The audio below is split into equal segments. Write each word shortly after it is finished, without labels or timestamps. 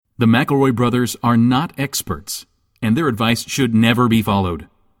The McElroy brothers are not experts, and their advice should never be followed.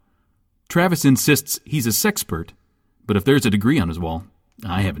 Travis insists he's a sexpert, but if there's a degree on his wall,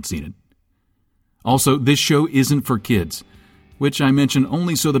 I haven't seen it. Also, this show isn't for kids, which I mention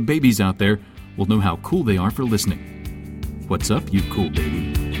only so the babies out there will know how cool they are for listening. What's up, you cool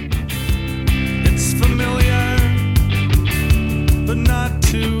baby? It's familiar, but not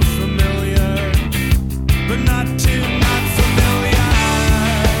too familiar, but not too not familiar.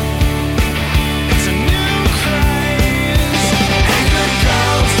 It's a new craze. Hey, good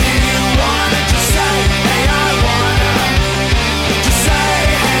girls, do you wanna just say, hey, I wanna? Just say,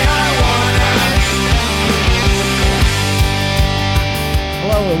 hey, I wanna.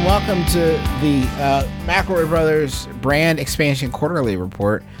 Hello and welcome to the McElroy Brothers Brand Expansion Quarterly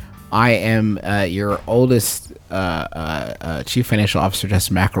Report. I am your oldest Chief Financial Officer,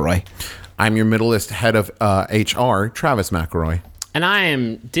 Justin McElroy. I'm your middleist head of HR, Travis McElroy. And I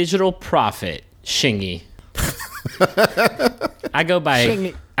am Digital Prophet Shingy. I go by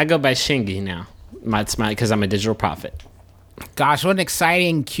Shingy now. It's my because I'm a digital prophet. Gosh, what an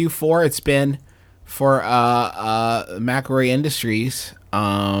exciting Q4 it's been for McElroy Industries.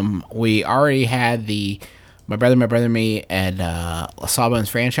 We already had My Brother, Me, and Sawbones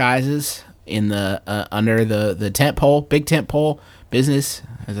franchises in the under the tent pole, big tent pole business,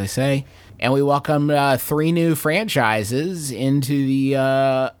 as I say. And we welcome 3 new franchises into the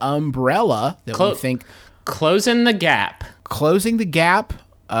umbrella that we think Closing the gap,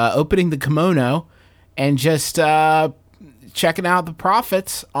 opening the kimono, and just checking out the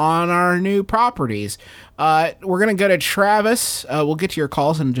profits on our new properties. We're going to go to Travis. We'll get to your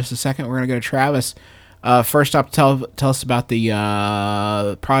calls in just a second. We're going to go to Travis. First up, tell us about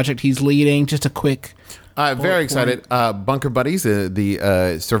the project he's leading. Just a quick... Very excited. Bunker Buddies,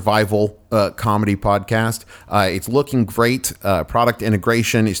 the survival comedy podcast. It's looking great. Product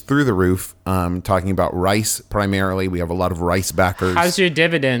integration is through the roof. Talking about rice primarily. We have a lot of rice backers. how's your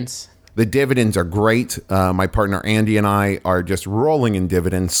dividends? The dividends are great. My partner Andy and I are just rolling in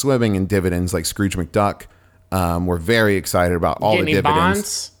dividends, swimming in dividends like Scrooge McDuck. We're very excited about all the dividends.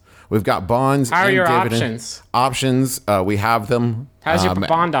 Bonds? We've got bonds. How are and your dividends. options? We have them. How's your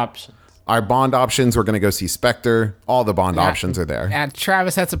bond option? Our bond options, we're going to go see Spectre. All the bond options are there. And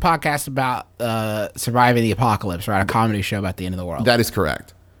Travis, that's a podcast about surviving the apocalypse, right? A comedy show about the end of the world. That is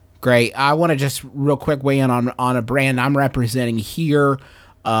correct. Great. I want to just real quick weigh in on a brand I'm representing here.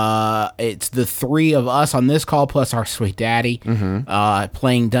 It's the 3 of us on this call plus our sweet daddy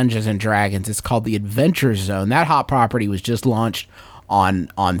playing Dungeons and Dragons. It's called the Adventure Zone. That hot property was just launched on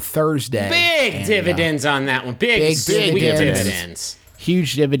Thursday. Big dividends on that one. Big dividends.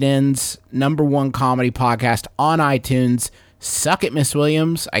 Huge dividends. #1 comedy podcast on iTunes. Suck it, Miss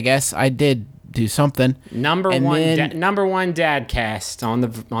Williams. I guess I did do something. Number one dad cast on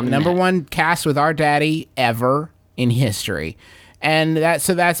the number one cast with our daddy ever in history. And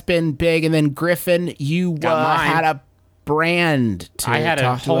that's been big. And then Griffin, you had a brand to I had a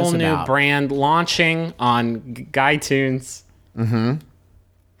talk to us whole new about. brand launching on iTunes. Mm-hmm.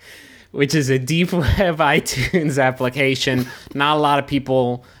 Which is a deep web iTunes application. Not a lot of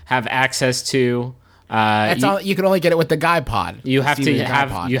people have access to. You can only get it with the Guy Pod. You have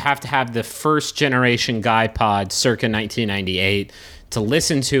to have the first generation Guy Pod circa 1998 to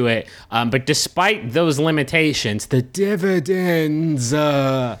listen to it. But despite those limitations, the dividends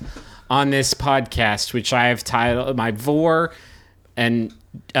on this podcast, which I have titled my Vor and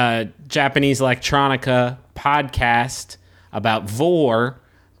Japanese electronica podcast about Vor,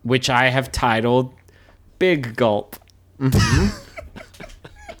 which I have titled Big Gulp. Mm-hmm.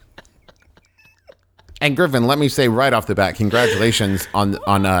 And Griffin, let me say right off the bat, congratulations on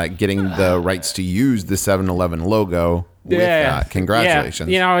getting the rights to use the 7-Eleven logo with that.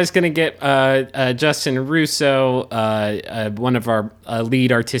 Congratulations. Yeah. I was going to get Justin Russo, one of our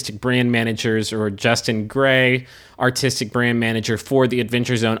lead artistic brand managers, or Justin Gray, artistic brand manager for the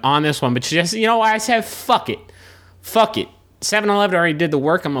Adventure Zone on this one. But just, I said, fuck it. 7-Eleven already did the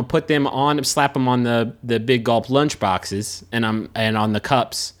work. I'm gonna put them on, slap them on the Big Gulp lunch boxes, and on the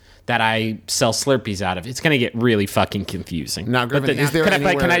cups that I sell Slurpees out of. It's gonna get really fucking confusing. Now, Griffin, is there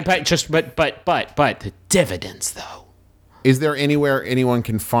anywhere? But the dividends though. Is there anywhere anyone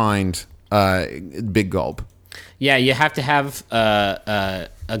can find Big Gulp? Yeah, you have to have a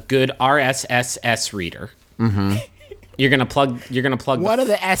good RSS reader. Mm-hmm. You're gonna plug. One of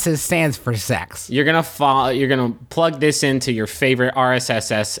the S's stands for sex. You're gonna plug this into your favorite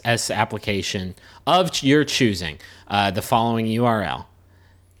RSS application of your choosing. The following URL: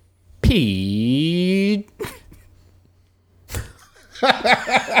 P.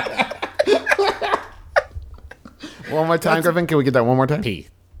 One more time, Griffin. Can we get that one more time? P.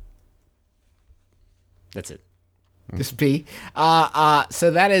 That's it. Just P.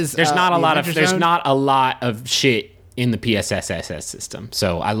 So that is. There's not a the lot of. Adventure There's Zone. not a lot of shit in the PSSSS system.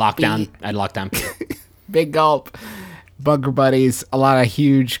 So I locked down. P. Big Gulp, Bunker Buddies, a lot of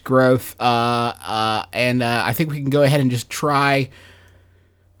huge growth, and I think we can go ahead and just try.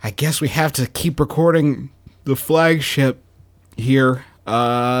 I guess we have to keep recording the flagship here.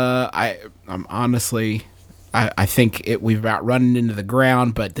 I'm honestly, I think we've about run into the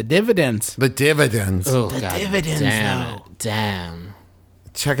ground, but the dividends. The dividends. Oh, The God dividends, damn though. it. Damn.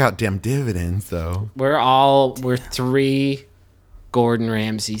 Check out them dividends, though. We're 3 Gordon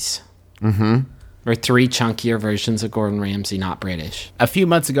Ramsays. Mm-hmm. We're 3 chunkier versions of Gordon Ramsay, not British. A few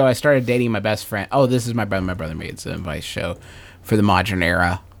months ago, I started dating my best friend. Oh, this is my brother me. It's an advice show for the modern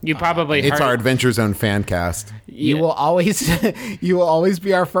era. You probably It's heard our Adventure Zone fan cast. You will always, you will always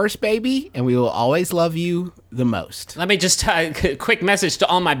be our first baby, and we will always love you the most. Let me just quick message to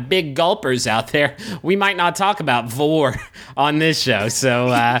all my big gulpers out there. We might not talk about vor on this show, so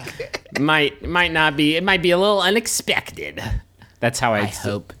might not be. It might be a little unexpected. That's how I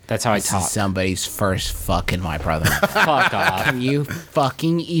hope. That's how I This talk. is somebody's first fucking my brother. Fuck off. Can you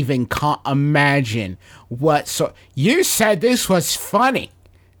fucking even imagine what? So you said this was funny,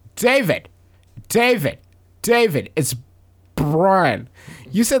 David. It's Brian.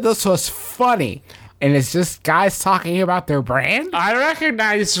 You said this was funny, and it's just guys talking about their brand. I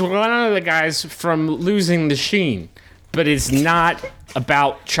recognize one of the guys from Losing the Sheen, but it's not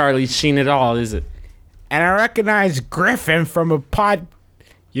about Charlie Sheen at all, is it? And I recognize Griffin from a pod.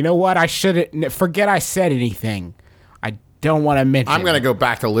 You know what? I shouldn't forget I said anything. I don't want to mention. I'm going to go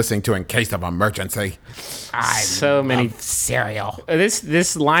back to listening to In Case of Emergency. So many cereal.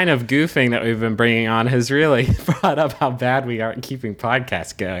 This line of goofing that we've been bringing on has really brought up how bad we are at keeping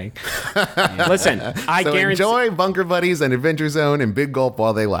podcasts going. Listen, I So guarantee. enjoy Bunker Buddies and Adventure Zone and Big Gulp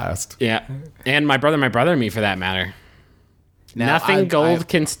while they last. Yeah, and my brother, and me for that matter. No, Nothing gold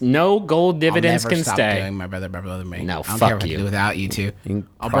can. No gold dividends I'll never can stop stay. doing my brother, me. No, I don't fuck care if I you. can do without you two. You can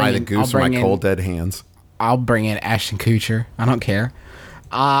pry the goose from my cold, dead hands. I'll bring in Ashton Kutcher. I don't care.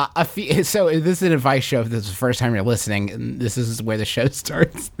 So this is an advice show. If this is the first time you're listening, and this is where the show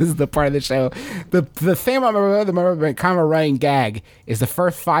starts. This is the part of the show. The thing about my kind of a running gag is the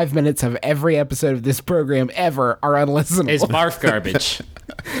first 5 minutes of every episode of this program ever are unlistenable. It's barf garbage.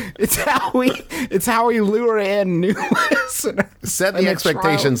 It's how we lure in new listeners. Set And the it's trial.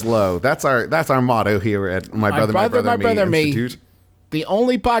 expectations low. That's our motto here at My Brother Me Institute. The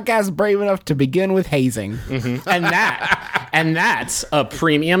only podcast brave enough to begin with hazing. and that's a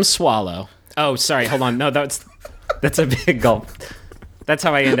premium swallow. Oh, sorry. Hold on. No, that's a big gulp. That's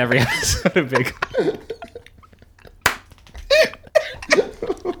how I end every episode of Big Gulp.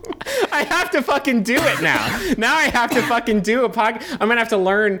 I have to fucking do it now. Now I have to fucking do a podcast. I'm gonna have to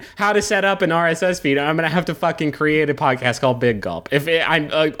learn how to set up an RSS feed. I'm gonna have to fucking create a podcast called Big Gulp. I'm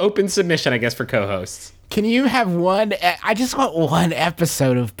open submission, I guess, for co-hosts. Can you have one? I just want one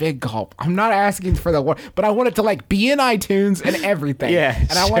episode of Big Gulp. I'm not asking for the one, but I want it to be in iTunes and everything. Yeah,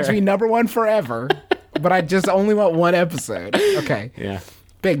 and I want it to sure. be #1 forever. But I just only want one episode. Okay. Yeah.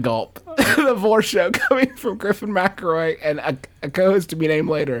 Big Gulp, the Vor Show, coming from Griffin McElroy and a co-host to be named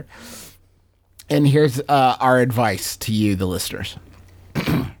later. And here's our advice to you, the listeners.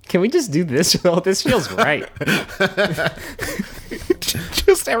 Can we just do this? This feels right.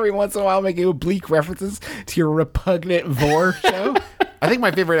 Just every once in a while making oblique references to your repugnant Vor Show. I think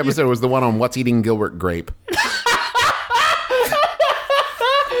my favorite episode was the one on What's Eating Gilbert Grape.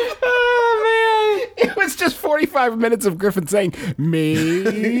 Oh, man. It was just 45 minutes of Griffin saying,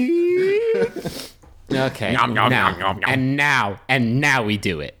 me. Okay. Nom, nom, now, nom, nom, nom. And now we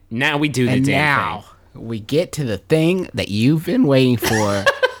do it. Now we do the And damn now thing. we get to the thing that you've been waiting for.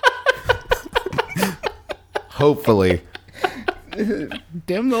 Hopefully.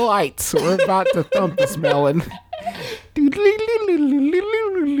 Dim the lights. We're about to thump this melon. And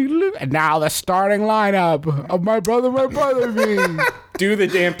now the starting lineup of my brother, me. Do the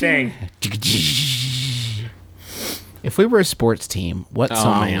damn thing. If we were a sports team, what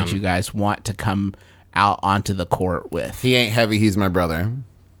song man. would you guys want to come out onto the court with? He ain't heavy, he's my brother.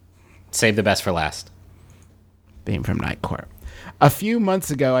 Save the best for last. Being from Night Court. A few months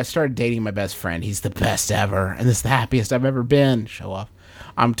ago, I started dating my best friend. He's the best ever, and this is the happiest I've ever been. Show off.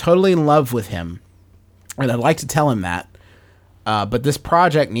 I'm totally in love with him, and I'd like to tell him that. But this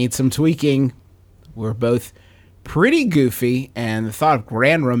project needs some tweaking. We're both pretty goofy, and the thought of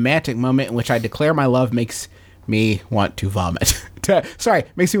grand romantic moment in which I declare my love makes me want to vomit.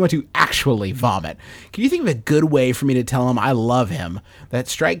 Makes me want to actually vomit. Can you think of a good way for me to tell him I love him that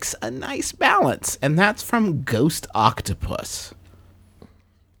strikes a nice balance? And that's from Ghost Octopus.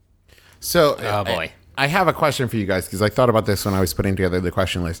 So, Oh, boy. I have a question for you guys because I thought about this when I was putting together the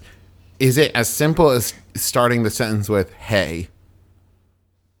question list. Is it as simple as starting the sentence with "Hey,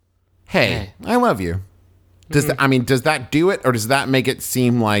 I love you"? Does does that do it, or does that make it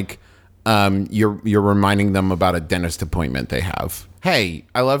seem like you're reminding them about a dentist appointment they have? Hey,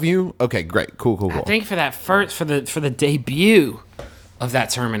 I love you. Okay, great, cool. I think for that first for the debut of that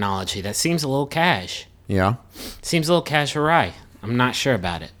terminology, that seems a little cash. Yeah. Seems a little cash awry. I'm not sure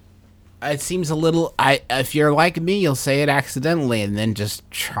about it. It seems a little. If you're like me, you'll say it accidentally and then just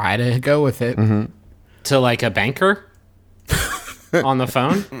try to go with it. To like a banker on the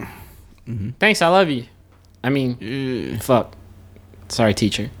phone. Thanks, I love you. I mean, fuck. Sorry,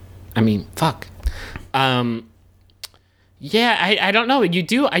 teacher. I mean, fuck. Yeah, I don't know.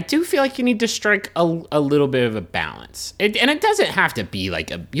 I do feel like you need to strike a little bit of a balance. And it doesn't have to be like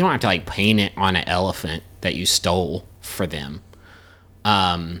you don't have to like paint it on an elephant that you stole for them.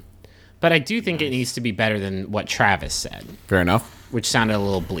 But I do think it needs to be better than what Travis said. Fair enough. Which sounded a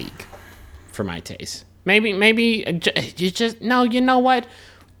little bleak for my taste. Maybe you just, no, you know what?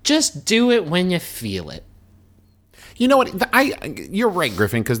 Just do it when you feel it. You know what? You're right,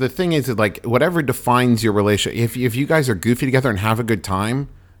 Griffin, because the thing is that, like, whatever defines your relationship, if you guys are goofy together and have a good time,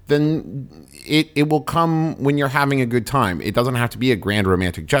 then it will come when you're having a good time. It doesn't have to be a grand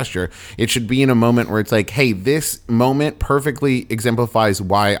romantic gesture. It should be in a moment where it's like, hey, this moment perfectly exemplifies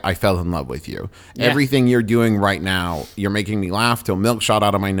why I fell in love with you. Yeah. Everything you're doing right now, you're making me laugh till milk shot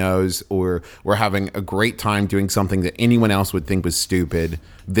out of my nose, or we're having a great time doing something that anyone else would think was stupid.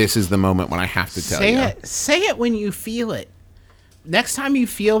 This is the moment when I have to tell you. Say it when you feel it. Next time you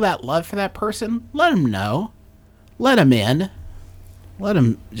feel that love for that person, let them know. Let them in. Let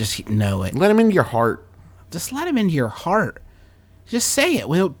him just know it. Let him into your heart. Just let him into your heart. Just say it.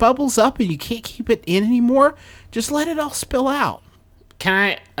 When it bubbles up and you can't keep it in anymore, just let it all spill out.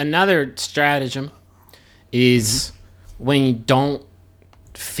 Another stratagem is when you don't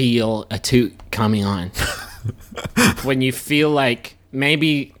feel a toot coming on. When you feel like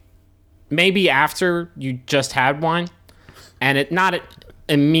maybe after you just had one, and it not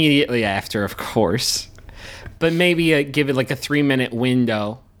immediately after, of course. But maybe give it like a 3-minute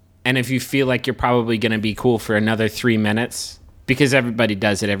window. And if you feel like you're probably going to be cool for another 3 minutes, because everybody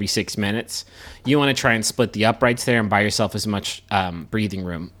does it every 6 minutes, you want to try and split the uprights there and buy yourself as much breathing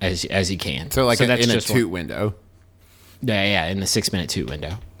room as you can. So that's in a toot window. Yeah, in the 6-minute toot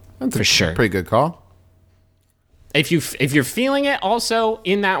window. That's for sure. Pretty good call. If you're feeling it also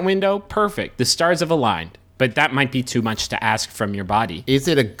in that window, perfect. The stars have aligned. But that might be too much to ask from your body. Is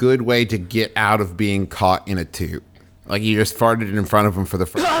it a good way to get out of being caught in a toot? Like you just farted in front of him for the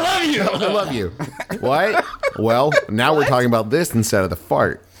first time. I love you. I love you. What? Well, now we're talking about this instead of the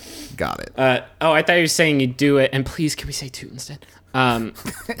fart. Got it. I thought you were saying you do it. And please, can we say toot instead? I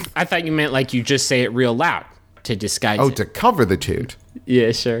thought you meant like you just say it real loud to disguise it. Oh, to cover the toot.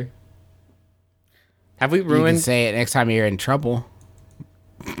 Yeah, sure. Have we ruined? You can say it next time you're in trouble.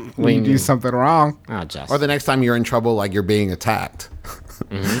 When you do something wrong. Oh, just. Or the next time you're in trouble, like you're being attacked.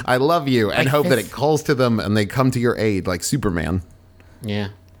 I love you, and hope that it calls to them and they come to your aid like Superman. Yeah.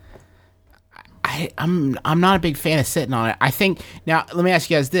 I'm not a big fan of sitting on it. I think, now, let me ask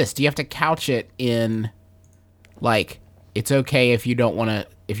you guys this. Do you have to couch it in, like, it's okay if you don't want to,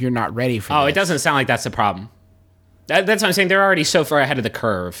 if you're not ready for Oh, this? it doesn't sound like that's a problem. That's what I'm saying. They're already so far ahead of the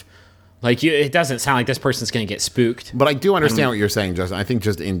curve. Like, it doesn't sound like this person's going to get spooked. But I do understand what you're saying, Justin. I think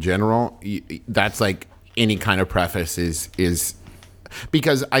just in general, that's like any kind of preface is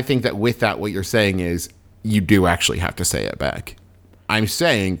because I think that with that, what you're saying is you do actually have to say it back. I'm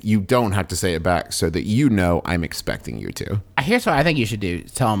saying you don't have to say it back so that you know I'm expecting you to. Here's what I think you should do.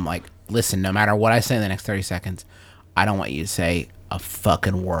 Tell them, like, listen, no matter what I say in the next 30 seconds, I don't want you to say a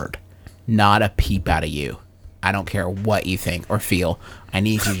fucking word. Not a peep out of you. I don't care what you think or feel. I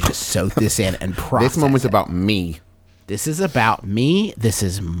need you to just soak this in and process This moment's it. about me. This is about me. This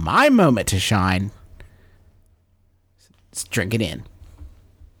is my moment to shine. Let's drink it in.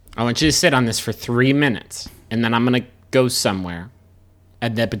 I want you to sit on this for 3 minutes, and then I'm going to go somewhere,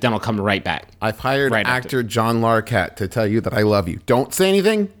 but then I'll come right back. I've hired Right actor after. John Larroquette to tell you that I love you. Don't say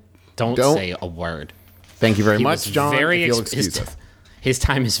anything. Don't say a word. Thank you very He much, was John. very if you'll ex- excuse his, us. his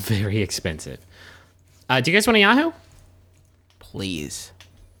time is very expensive. Do you guys want a Yahoo? Please.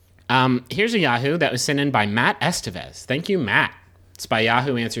 Here's a Yahoo that was sent in by Matt Estevez. Thank you, Matt. It's by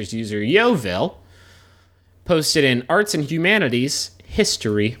Yahoo Answers user Yoville. Posted in Arts and Humanities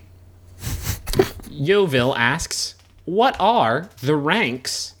History. Yoville asks, what are the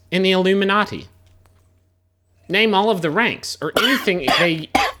ranks in the Illuminati? Name all of the ranks or anything they...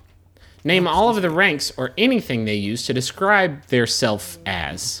 Name all of the ranks or anything they use to describe their self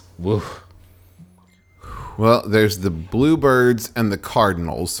as. Woo. Well, there's the Bluebirds and the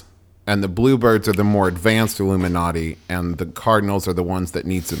Cardinals. And the Bluebirds are the more advanced Illuminati, and the Cardinals are the ones that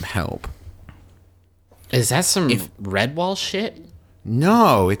need some help. Is that some Redwall shit?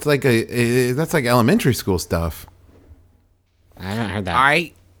 No, it's like that's like elementary school stuff. I haven't heard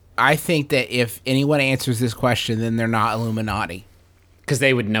that. I think that if anyone answers this question, then they're not Illuminati. Because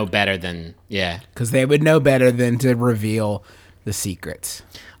they would know better than, Because they would know better than to reveal the secrets.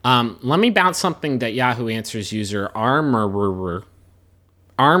 Let me bounce something that Yahoo Answers user Armorer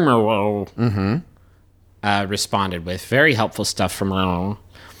responded with. Very helpful stuff from Armorer.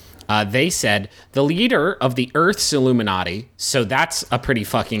 They said, the leader of the Earth's Illuminati, so that's a pretty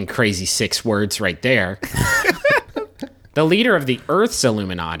fucking crazy 6 words right there. The leader of the Earth's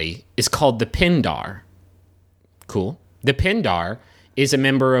Illuminati is called the Pindar. Cool. The Pindar is a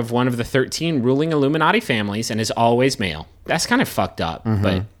member of one of the 13 ruling Illuminati families and is always male. That's kind of fucked up,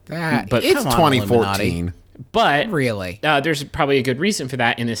 but It's 2014. But Really? There's probably a good reason for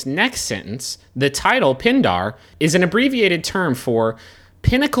that. In this next sentence, the title Pindar is an abbreviated term for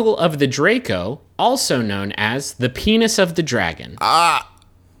Pinnacle of the Draco, also known as the Penis of the Dragon. I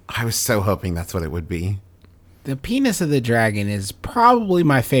was so hoping that's what it would be. The Penis of the Dragon is probably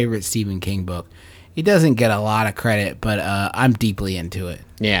my favorite Stephen King book. It doesn't get a lot of credit, but I'm deeply into it.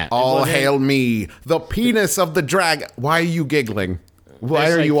 Yeah. All hail me, the penis of the dragon. Why are you giggling? Why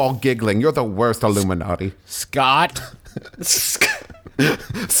There's are like- you all giggling? You're the worst Illuminati. Scott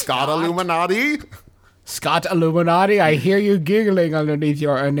Illuminati? Scott Illuminati, I hear you giggling underneath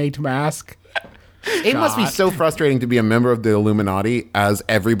your ornate mask. It must be so frustrating to be a member of the Illuminati as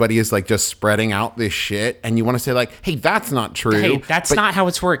everybody is like just spreading out this shit, and you want to say like, "Hey, that's not true." Hey, that's but, not how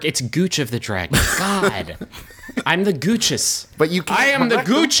it's work. It's Gooch of the Dragon. God. I'm the Goochess. But you can't I am the correct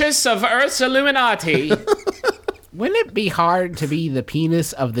them. Goochess of Earth's Illuminati. Wouldn't it be hard to be the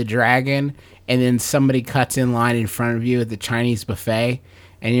penis of the dragon and then somebody cuts in line in front of you at the Chinese buffet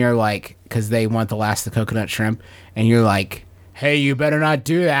and you're like, because they want the last of the coconut shrimp, and you're like, hey, you better not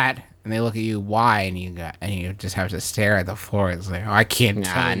do that. And they look at you, why? And you just have to stare at the floor. It's like, oh, I can't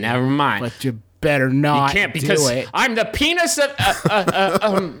tell you, never mind. but you better not You can't because do it. I'm the penis of...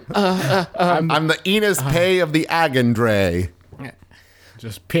 I'm the Enos Pay of the Agandre.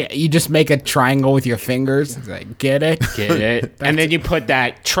 You just make a triangle with your fingers. It's like, get it? Get it? And then you put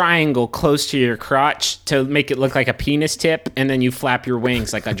that triangle close to your crotch to make it look like a penis tip, and then you flap your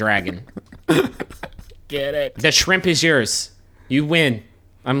wings like a dragon. Get it? The shrimp is yours. You win.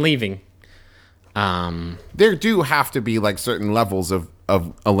 I'm leaving. There do have to be like certain levels of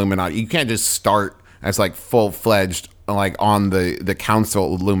Illuminati. You can't just start as like full-fledged like on the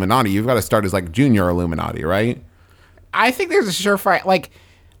council Illuminati. You've got to start as like junior Illuminati, right? I think there's a surefire, like,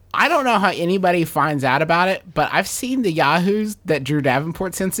 I don't know how anybody finds out about it, but I've seen the Yahoos that Drew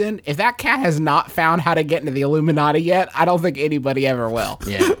Davenport sends in. If that cat has not found how to get into the Illuminati yet, I don't think anybody ever will.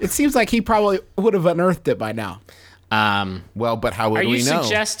 Yeah. It seems like he probably would have unearthed it by now. Well, but how would we know?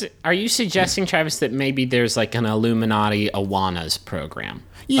 Are you suggesting, Travis, that maybe there's like an Illuminati Awanas program?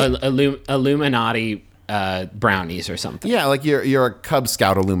 Yeah. Illuminati brownies or something. Yeah, like you're a Cub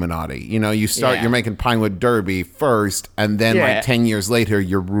Scout Illuminati. You know, you start, Yeah. you're making Pinewood Derby first, and then Yeah. like 10 years later,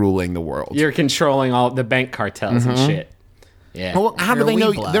 you're ruling the world. You're controlling all the bank cartels and shit. Yeah. Well, how do You're they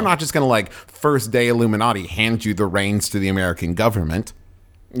know? Weeblo. They're not just going to like first day Illuminati hand you the reins to the American government.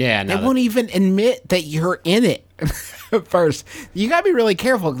 Yeah. They No, won't even admit that you're in it first. You gotta be really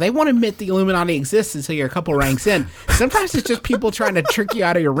careful. They won't admit the Illuminati exists until you're a couple ranks in. Sometimes it's just people trying to trick you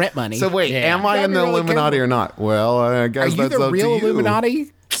out of your rent money. So wait, Yeah. am I in the Gotta be really Illuminati careful. or not? Well, I guess are you that's the up real to you.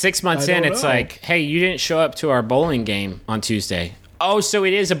 Illuminati? 6 months I in, don't it's know. like, hey, you didn't show up to our bowling game on Tuesday. Oh, so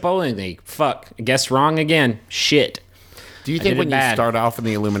it is a bowling league. Fuck. I guess wrong again. Shit. Do you did think it when you bad. start off in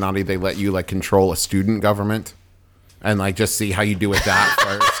the Illuminati, they let you like control a student government and like just see how you do with that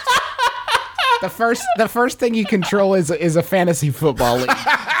first? The first thing you control is a fantasy football league.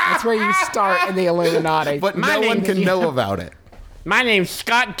 That's where you start in the Illuminati. But My no one name- can know about it. My name's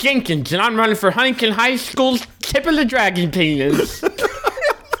Scott Jenkins, and I'm running for Huntington High School's Tip of the Dragon Penis.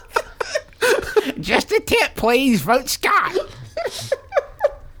 just a tip, please. Vote Scott.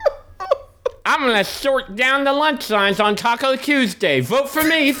 I'm gonna sort down the lunch lines on Taco Tuesday. Vote for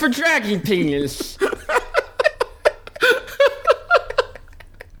me for Dragon Penis.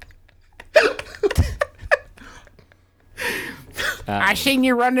 I seen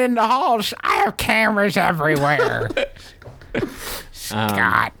you running in the halls. I have cameras everywhere.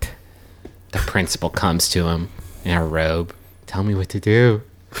 Scott. The principal comes to him in a robe. Tell me what to do.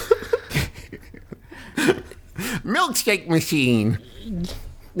 Milkshake machine.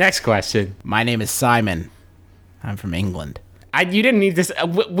 Next question. My name is Simon. I'm from England. You didn't need this.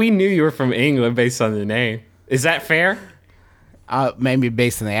 We knew you were from England based on the name. Is that fair? Maybe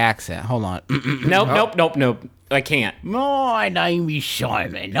based on the accent. Hold on. Nope. I can't. My name is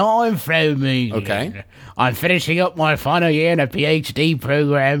Simon. I'm from England. Okay. I'm finishing up my final year in a PhD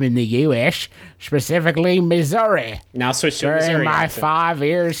program in the U.S., specifically Missouri. Now switch to During Missouri. my accent. 5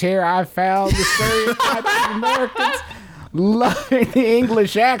 years here, I found the stereotypes of Americans loving the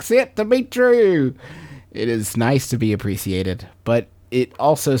English accent to be true. It is nice to be appreciated, but it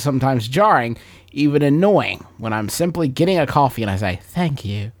also sometimes jarring, even annoying, when I'm simply getting a coffee and I say, thank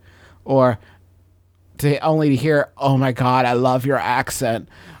you. Or only to hear, oh my God, I love your accent.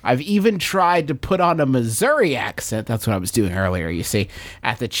 I've even tried to put on a Missouri accent. That's what I was doing earlier, you see,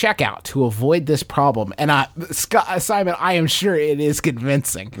 at the checkout to avoid this problem. And Simon, I am sure it is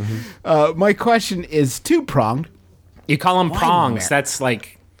convincing. My question is two-pronged. You call them Why prongs. America?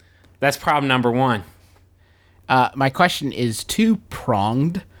 That's problem number one. My question is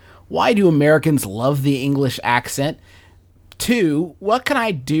two-pronged. Why do Americans love the English accent? 2, what can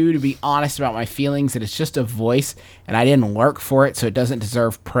I do to be honest about my feelings that it's just a voice and I didn't work for it, so it doesn't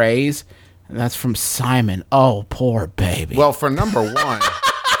deserve praise? And that's from Simon. Oh, poor baby. Well, for number one,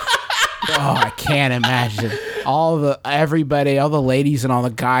 Oh, I can't imagine. All the ladies and all the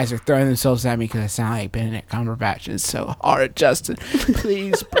guys are throwing themselves at me because I sound like Benedict Cumberbatch. It's so hard, Justin.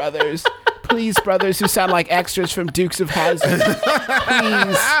 Please, brothers who sound like extras from Dukes of Hazzard.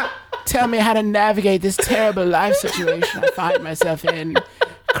 Please tell me how to navigate this terrible life situation I find myself in.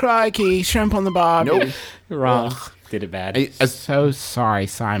 Crikey, shrimp on the barbie. Nope. Wrong. Did it bad. So sorry,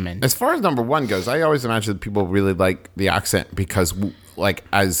 Simon. as far as number one goes, I always imagine that people really like the accent because, like,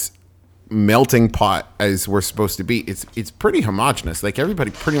 as melting pot as we're supposed to be, it's pretty homogenous. Like,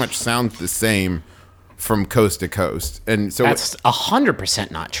 everybody pretty much sounds the same from coast to coast, and so That's 100%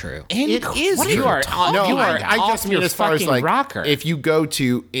 not true. It is. What are you are? no, you are I just off mean your as far as fucking like rocker. if you go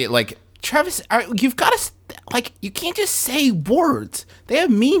to it, like, Travis, you've got to, you can't just say words. They have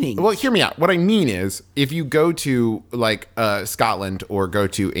meaning. well, hear me out. What I mean is, if you go to like Scotland or go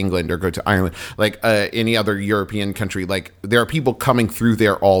to England or go to Ireland, like any other European country, like there are people coming through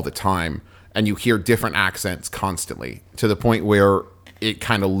there all the time, and you hear different accents constantly to the point where it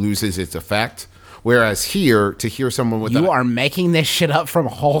kind of loses its effect. Whereas here, to hear someone with You are making this shit up from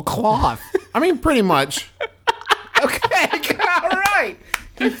whole cloth. I mean, pretty much. Okay, all right.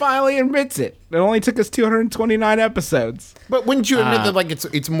 He finally admits it. It only took us 229 episodes. But wouldn't you admit that like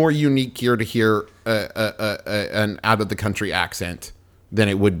it's more unique here to hear an out of the country accent than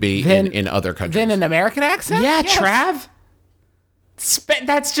it would be in other countries? Then an American accent? yeah, Yes. Trav.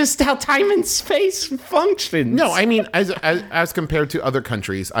 That's just how time and space functions. No, I mean, as compared to other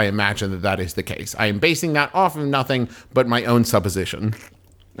countries, I imagine that is the case. I am basing that off of nothing but my own supposition.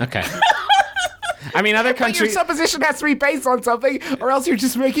 Okay. I mean, other But your countries. supposition has to be based on something, or else you're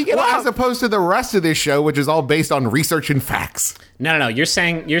just making it Well, up. as opposed to the rest of this show, which is all based on research and facts. No. You're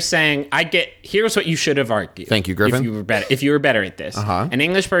saying. I get. Here's what you should have argued. Thank you, Griffin. If you were better at this, Uh-huh. an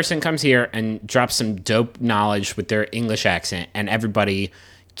English person comes here and drops some dope knowledge with their English accent, and everybody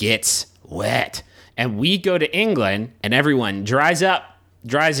gets wet. And we go to England, and everyone dries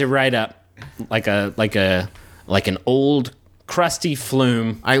it right up, like an old crusty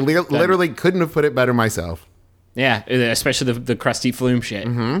flume. I literally couldn't have put it better myself. Yeah, especially the crusty flume shit.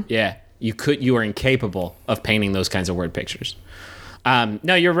 Mm-hmm. Yeah, you are incapable of painting those kinds of word pictures.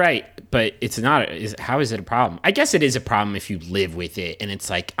 No, you're right, but it's not. How is it a problem? I guess it is a problem if you live with it, and it's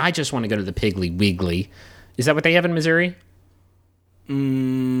like, I just want to go to the Piggly Wiggly. Is that what they have in Missouri?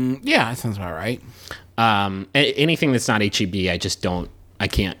 Yeah, that sounds about right. Anything that's not HEB, I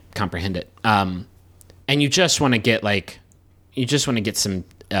can't comprehend it. And you just want to get some,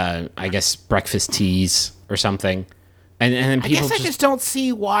 I guess, breakfast teas or something. And then I people guess I just don't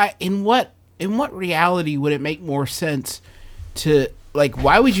see why. In what reality would it make more sense to, like?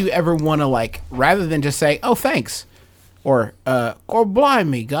 Why would you ever want to, like, rather than just say, "Oh, thanks," or "God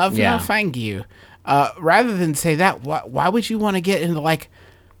blimey, governor, Yeah. thank you," rather than say that, why would you want to get into like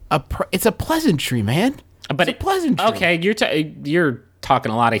it's a pleasantry, man. But it's a pleasantry. Okay, you're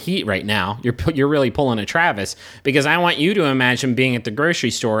talking a lot of heat right now. You're really pulling a Travis, because I want you to imagine being at the grocery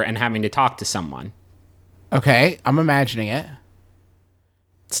store and having to talk to someone. Okay, I'm imagining it.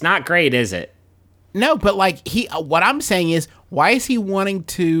 It's not great, is it? No, but like what I'm saying is, why is he wanting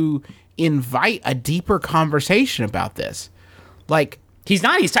to invite a deeper conversation about this? Like, He's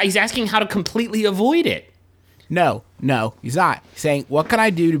not. He's asking how to completely avoid it. no, he's not. He's saying, what can I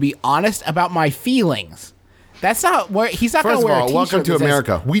do to be honest about my feelings? That's not where he's not going First to of wear a all, t-shirt welcome to that says,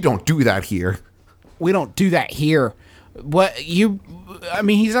 America. We don't do that here. We don't do that here. He's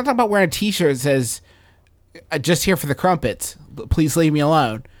not talking about wearing a t-shirt that says, just here for the crumpets. Please leave me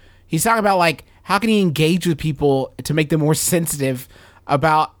alone. He's talking about, like, how can he engage with people to make them more sensitive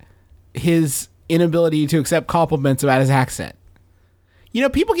about his inability to accept compliments about his accent? You know,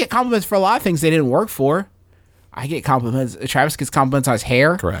 people get compliments for a lot of things they didn't work for. I get compliments. Travis gets compliments on his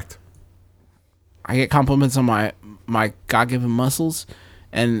hair. Correct. I get compliments on my God-given muscles,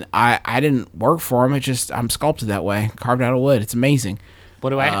 and I didn't work for them. It just, I'm sculpted that way, carved out of wood. It's amazing. What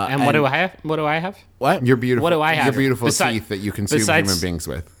do I what do I have? What do I have? What? You're beautiful. What do I have? Your beautiful Besi- teeth that you consume besides- human beings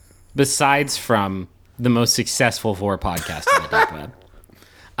with. Besides from the most successful 4 podcasts on the dark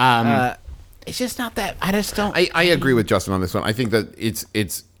web. It's just not that. I just don't. I agree with Justin on this one. I think that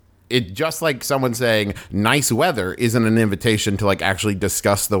it just like someone saying nice weather isn't an invitation to like actually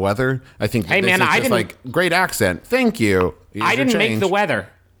discuss the weather. I think that Hey, this man, is I just didn't- like great accent. Thank you. Here's I your didn't make change. the weather.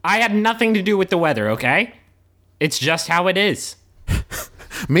 I had nothing to do with the weather, okay? It's just how it is.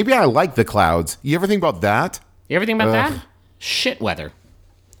 Maybe I like the clouds. You ever think about that? You ever think about that? Shit weather.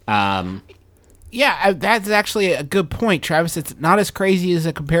 Yeah, that's actually a good point, Travis. It's not as crazy as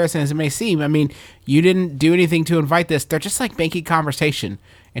a comparison as it may seem. I mean, you didn't do anything to invite this. They're just like making conversation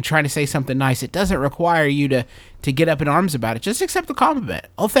and trying to say something nice. It doesn't require you to get up in arms about it. Just accept the compliment.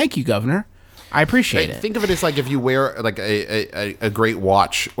 Oh, thank you, Governor. I appreciate it. Think of it as like if you wear like a great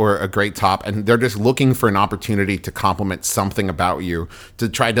watch or a great top, and they're just looking for an opportunity to compliment something about you, to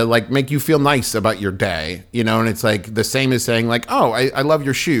try to like make you feel nice about your day, you know. And it's like the same as saying like, oh, I love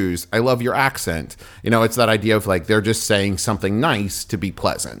your shoes, I love your accent. You know, it's that idea of like they're just saying something nice to be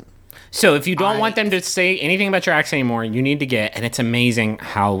pleasant. So if you don't want them to say anything about your accent anymore, you need to get, and it's amazing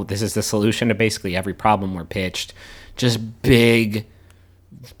how this is the solution to basically every problem we're pitched, just big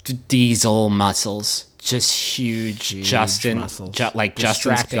diesel muscles, just huge Justin, muscles. like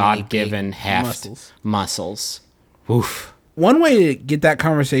Justin's Distractingly God-given big heft muscles. Oof. One way to get that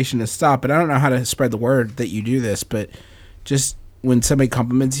conversation to stop, and I don't know how to spread the word that you do this, but just when somebody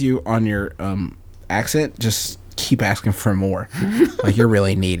compliments you on your accent, just keep asking for more. Like, you're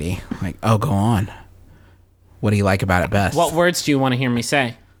really needy. Like, oh, go on. What do you like about it best? What words do you want to hear me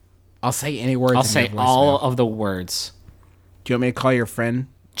say? I'll say any words. I'll in say your all voicemail. of the words. Do you want me to call your friend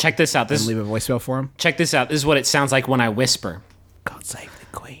Check this out. and leave a voicemail for him? Check this out. This is what it sounds like when I whisper. God save the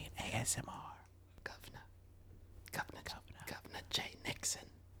Queen. ASMR. Governor J. Nixon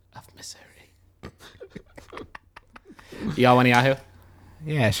of Missouri. Y'all want a Yahoo?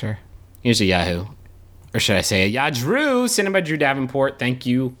 Yeah, sure. Here's a Yahoo. Or should I say a Yadrew? Sent in by Drew Davenport. Thank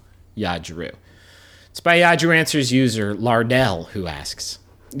you, Yadrew. It's by Yadrew Answers user Lardell, who asks,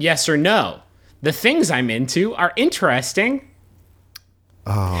 yes or no? The things I'm into are interesting.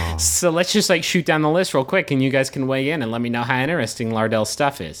 Oh. So let's just like shoot down the list real quick, and you guys can weigh in and let me know how interesting Lardell's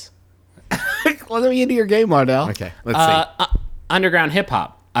stuff is. Well, let me into your game, Lardell. Okay, let's see. Underground hip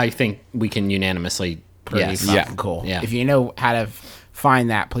hop, I think we can unanimously yes. Fucking cool. Yeah. If you know how to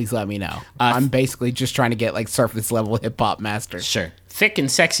find that, please let me know. I'm basically just trying to get like surface level hip hop master. Sure. Thick and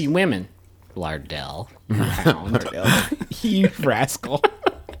sexy women. Lardell. You rascal.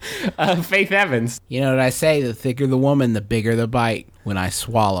 Faith Evans. You know what I say? The thicker the woman, the bigger the bite. When I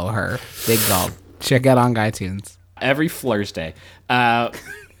swallow her, big gulp. Check out on iTunes. Every Thursday.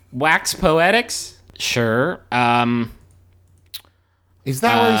 Wax Poetics. Sure. Is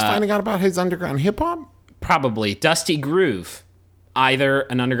that where he's finding out about his underground hip hop? Probably. Dusty Groove. Either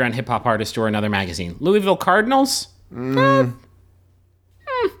an underground hip hop artist or another magazine. Louisville Cardinals.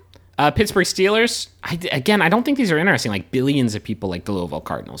 Pittsburgh Steelers. I don't think these are interesting. Like billions of people like the Louisville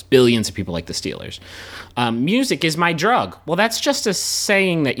Cardinals. Billions of people like the Steelers. Music is my drug. Well, that's just a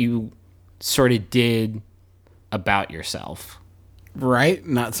saying that you sort of did about yourself. Right?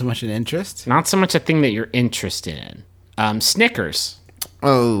 Not so much an interest. Not so much a thing that you're interested in. Snickers.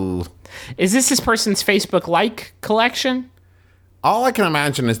 Oh. Is this person's Facebook like collection? All I can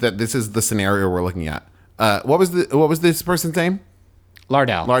imagine is that this is the scenario we're looking at. What was this person's name?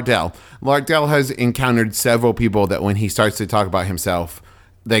 Lardell. Lardell has encountered several people that when he starts to talk about himself,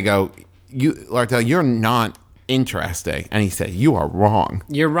 they go, Lardell, you're not interesting. And he said, you are wrong.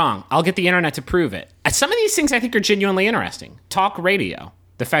 You're wrong. I'll get the internet to prove it. Some of these things I think are genuinely interesting. Talk radio.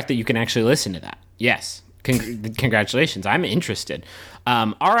 The fact that you can actually listen to that. Yes. Congratulations. I'm interested.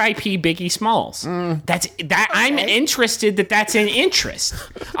 R.I.P. Biggie Smalls. I'm interested that's an interest.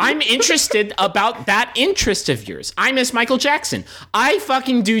 I'm interested about that interest of yours. I miss Michael Jackson. I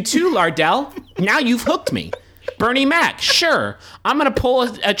fucking do too, Lardell. Now you've hooked me. Bernie Mac. Sure. I'm going to pull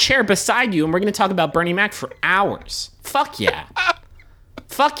a chair beside you and we're going to talk about Bernie Mac for hours. Fuck yeah.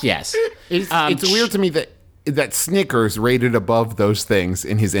 Fuck yes. It's weird to me that Snickers rated above those things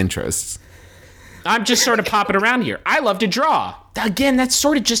in his interests. I'm just sort of popping around here. I love to draw. Again, that's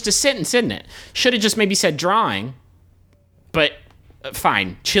sort of just a sentence, isn't it? Should have just maybe said drawing. But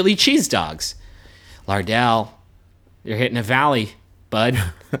fine. Chili cheese dogs. Lardell, you're hitting a valley, bud.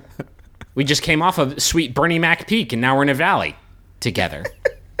 We just came off of sweet Bernie Mac Peak, and now we're in a valley together.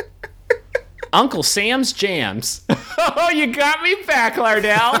 Uncle Sam's Jams. Oh, you got me back,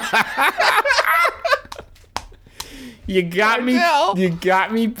 Lardell. You got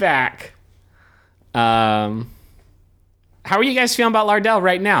me back. How are you guys feeling about Lardell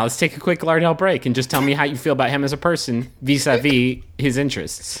right now? Let's take a quick Lardell break and just tell me how you feel about him as a person vis-a-vis his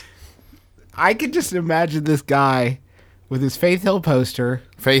interests. I could just imagine this guy with his Faith Hill poster.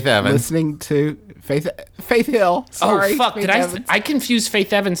 Faith Evans. Listening to Faith Hill. Sorry, Oh, fuck. Faith Did Evans. I confused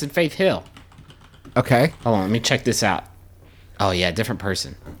Faith Evans and Faith Hill. Okay. Hold on, let me check this out. Oh, yeah, different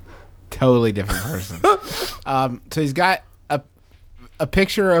person. Totally different person. So he's got a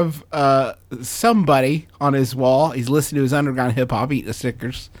picture of somebody on his wall. He's listening to his underground hip hop, eating the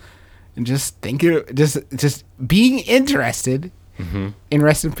Snickers, and just thinking, just being interested in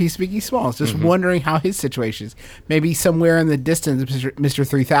Rest in Peace Biggie Smalls. Just wondering how his situation is. Maybe somewhere in the distance, Mr.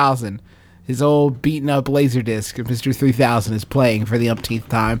 3000, his old beaten up Laserdisc of Mr. 3000 is playing for the umpteenth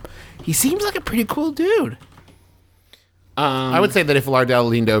time. He seems like a pretty cool dude. I would say that if Lardell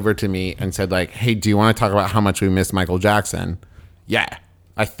leaned over to me and said, like, hey, do you want to talk about how much we miss Michael Jackson? Yeah,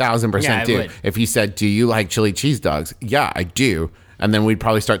 1,000% Yeah, I do. would. If he said, do you like chili cheese dogs? Yeah, I do. And then we'd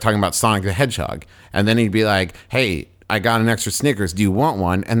probably start talking about Sonic the Hedgehog. And then he'd be like, hey, I got an extra Snickers. Do you want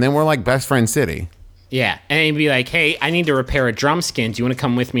one? And then we're like best friend city. Yeah, and he'd be like, hey, I need to repair a drum skin. Do you want to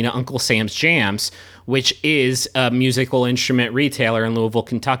come with me to Uncle Sam's Jams, which is a musical instrument retailer in Louisville,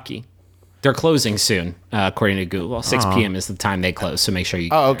 Kentucky? They're closing soon, according to Google. 6 p.m. is the time they close, so make sure you...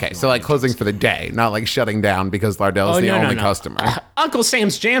 Oh, okay. So like closing for the day, not like shutting down because Lardell is the only customer. Uncle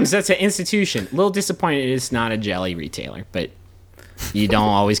Sam's Jams, that's an institution. A little disappointed it's not a jelly retailer, but you don't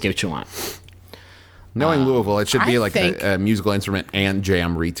always get what you want. Knowing Louisville, it should be I like think- a musical instrument and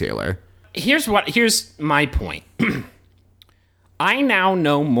jam retailer. Here's my point. I now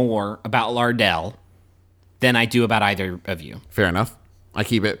know more about Lardell than I do about either of you. Fair enough. I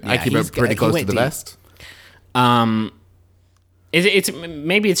keep it he's pretty he close to went the deep. vest.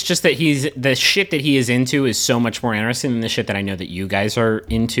 Maybe it's just that the shit that he is into is so much more interesting than the shit that I know that you guys are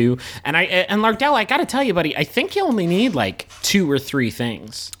into. And Lardell, I gotta tell you, buddy, I think you only need like 2 or 3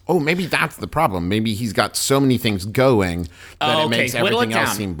 things. Oh, maybe that's the problem. Maybe he's got so many things going that it makes whittle everything it else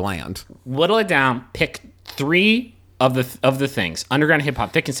down. seem bland. Whittle it down. Pick 3 of the things: underground hip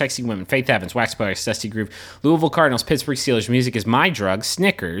hop, thick and sexy women, Faith Evans, Wax Butters, Dusty Groove, Louisville Cardinals, Pittsburgh Steelers. Music is my drug.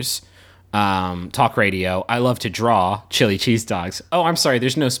 Snickers. Talk radio. I love to draw chili cheese dogs. Oh, I'm sorry.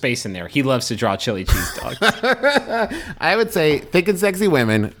 There's no space in there. He loves to draw chili cheese dogs. I would say thick and sexy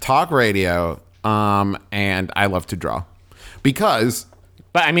women, talk radio, and I love to draw. Because,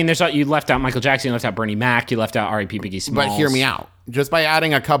 But I mean, you left out Michael Jackson. You left out Bernie Mac. You left out R.I.P. Biggie Smalls. but hear me out. Just by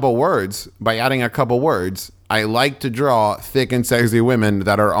adding a couple words, I like to draw thick and sexy women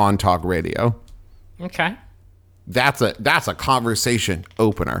that are on talk radio. Okay. That's a conversation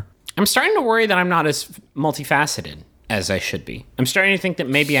opener. I'm starting to worry that I'm not as multifaceted as I should be. I'm starting to think that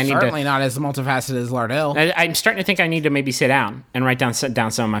maybe I need Certainly to. not as multifaceted as Lardell. I'm starting to think I need to maybe sit down and write down some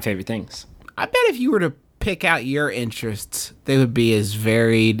of my favorite things. I bet if you were to pick out your interests, they would be as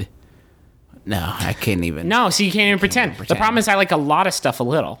varied. No, I can't even. No, see, you can't even pretend. The problem is I like a lot of stuff a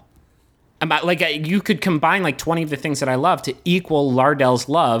little. You could combine like 20 of the things that I love to equal Lardell's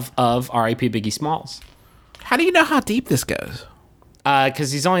love of R.I.P. Biggie Smalls. How do you know how deep this goes?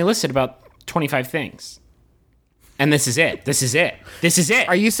 Because he's only listed about 25 things. And this is it. This is it.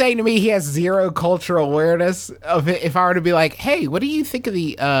 Are you saying to me he has zero cultural awareness of it? If I were to be like, hey, what do you think of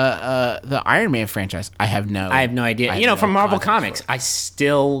the Iron Man franchise? I have no idea. From Marvel Comics, I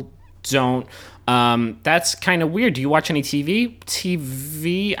still don't. That's kind of weird. Do you watch any TV?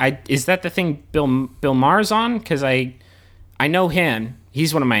 Is that the thing Bill Maher's on? Because I know him.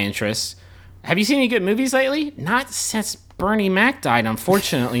 He's one of my interests. Have you seen any good movies lately? Not since Bernie Mac died,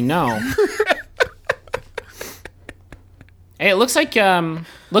 unfortunately. No. Hey, it looks like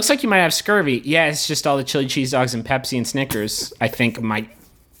you might have scurvy. Yeah, it's just all the chili cheese dogs and Pepsi and Snickers. I think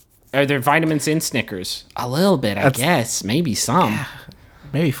are there vitamins in Snickers? A little bit, I guess. Maybe some. Yeah,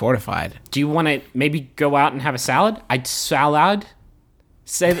 maybe fortified. Do you want to maybe go out and have a salad? Salad?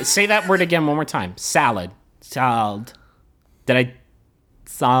 Say that word again one more time. Salad. Salad.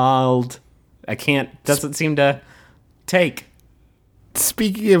 Salad. I can't. Doesn't seem to take.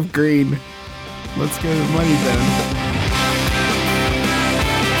 Speaking of green, let's go to Money Zone.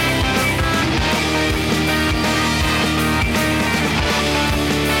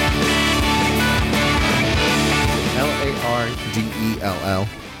 Lardell.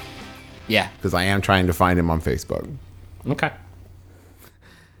 Yeah. Because I am trying to find him on Facebook. Okay.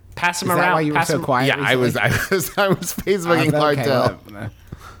 Pass them Is around. that why you were pass so 'em- quiet? Yeah, I was Facebooking Okay, Lardell.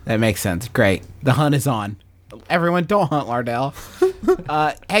 that makes sense. Great. The hunt is on. Everyone, don't hunt Lardell.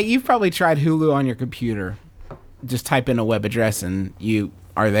 Hey, you've probably tried Hulu on your computer. Just type in a web address and you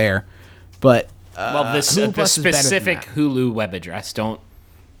are there. But Well, this Hulu the Plus is better than specific that. Hulu web address. Don't.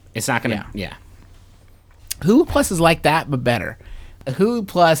 It's not gonna. Yeah. Hulu Plus is like that, but better. Hulu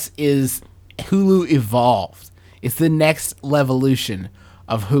Plus is Hulu evolved. It's the next levolution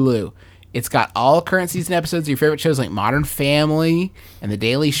of Hulu. It's got all current season episodes of your favorite shows like Modern Family and The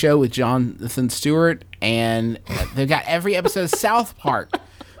Daily Show with Jonathan Stewart, and they've got every episode of South Park,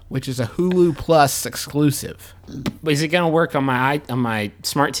 which is a Hulu Plus exclusive. Is it gonna work on my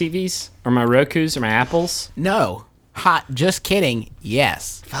smart TVs or my Roku's or my Apples? No, hot. Just kidding.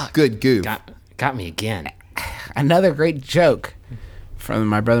 Yes. Good goof. Got me again. Another great joke from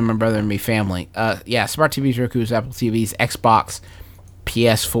my brother, and me family. Yeah, smart TVs, Roku's, Apple TVs, Xbox,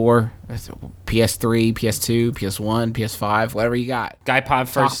 PS4, PS3, PS2, PS1, PS5, whatever you got. Guy Pod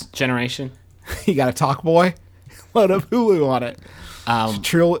first generation. You got a Talk Boy? Load up Hulu on it.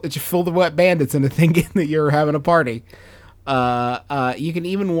 It should fill the wet bandits into thinking that you're having a party. You can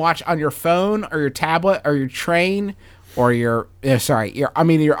even watch on your phone or your tablet or your train or you're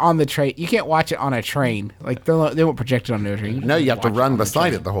on the train. You can't watch it on a train. Like they won't project it on the train. No, you have to watch it run on the beside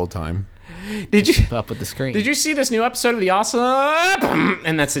train. it the whole time. Did you? Up with the screen. Did you see this new episode of The Awesome?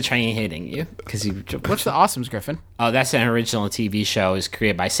 And that's the train hitting you because you. What's the Awesomes, Griffin? Oh, that's an original TV show. It's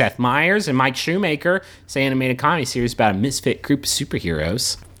created by Seth Meyers and Mike Shoemaker. It's an animated comedy series about a misfit group of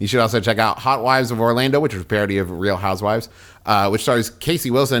superheroes. You should also check out Hot Wives of Orlando, which is a parody of Real Housewives, which stars Casey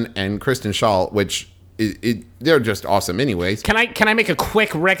Wilson and Kristen Shaw, which they're just awesome anyways. Can I make a quick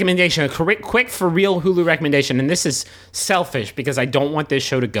recommendation, a quick for real Hulu recommendation? And this is selfish because I don't want this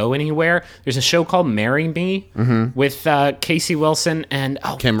show to go anywhere. There's a show called Marry Me with Casey Wilson and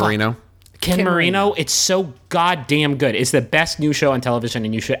Kim Marino. Kim Marino. It's so goddamn good. It's the best new show on television,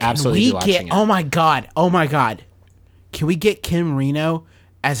 and you should absolutely be watching it. Oh my god! Can we get Kim Marino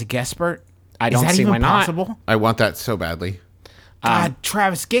as a guest expert? I don't Is that see even why not. possible? I want that so badly. God,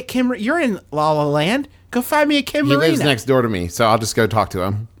 Travis, get Kim. You're in La La Land. Go find me a Kim He Marino. lives next door to me, so I'll just go talk to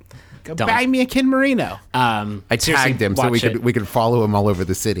him. Go bag me a Kim Marino. I tagged him so we could follow him all over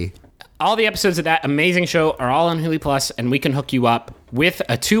the city. All the episodes of that amazing show are all on Hulu Plus, and we can hook you up with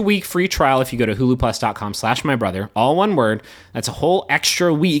a 2-week free trial if you go to huluplus.com/mybrother. All one word. That's a whole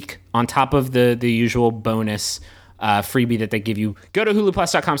extra week on top of the usual bonus freebie that they give you. Go to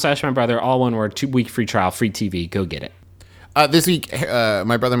huluplus.com/mybrother. All one word. 2-week free trial, free TV. Go get it. This week,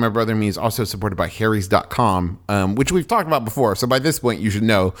 My Brother and Me is also supported by Harry's.com, which we've talked about before. So by this point, you should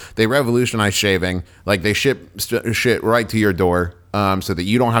know they revolutionized shaving. Like they ship shit right to your door, so that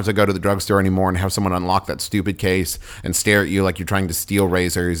you don't have to go to the drugstore anymore and have someone unlock that stupid case and stare at you like you're trying to steal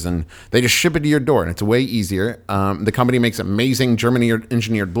razors. And they just ship it to your door, and it's way easier. The company makes amazing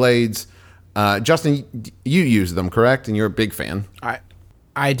German-engineered blades. Justin, you use them, correct? And you're a big fan.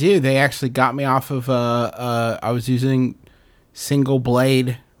 I do. They actually got me off of. I was using single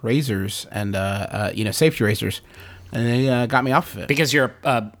blade razors and safety razors, and they got me off of it. Because you're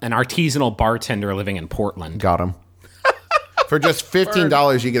an artisanal bartender living in Portland. Got them. For just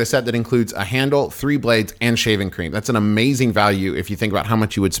 $15, you get a set that includes a handle, 3 blades, and shaving cream. That's an amazing value if you think about how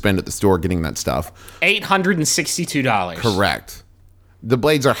much you would spend at the store getting that stuff. $862. Correct. The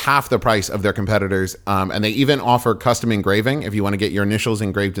blades are half the price of their competitors, and they even offer custom engraving if you want to get your initials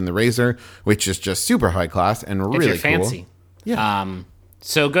engraved in the razor, which is just super high class and really If you're cool. fancy. Yeah.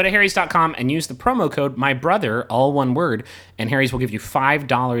 So go to harrys.com and use the promo code MyBrother, all one word, and Harry's will give you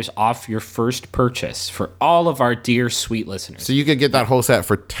 $5 off your first purchase for all of our dear sweet listeners. So you could get that whole set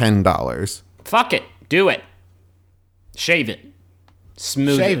for $10. Fuck it. Do it. Shave it.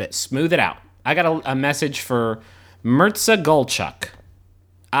 Smooth it. Smooth it out. I got a message for Mirza Golchuk.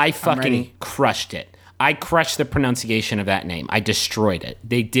 I fucking crushed it. I crushed the pronunciation of that name. I destroyed it.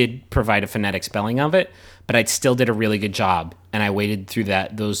 They did provide a phonetic spelling of it, but I still did a really good job, and I waded through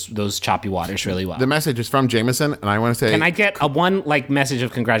those choppy waters really well. The message is from Jameson, and I want to say... Can I get a one message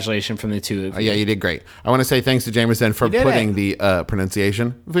of congratulations from the two of you? Yeah, you did great. I want to say thanks to Jameson for putting the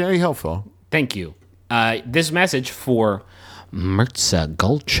pronunciation. Very helpful. Thank you. This message for Mirza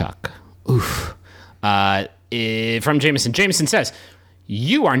Golchuk. Oof. From Jameson. Jameson says,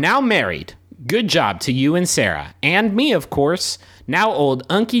 "You are now married. Good job to you and Sarah. And me, of course. Now old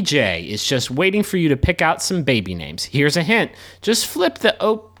Unky J is just waiting for you to pick out some baby names. Here's a hint. Just flip the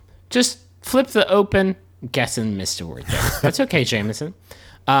open... I'm guessing missed a word there. That's okay, Jameson.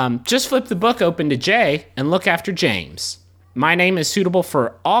 Just flip the book open to J and look after James. My name is suitable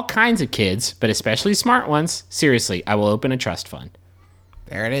for all kinds of kids, but especially smart ones. Seriously, I will open a trust fund."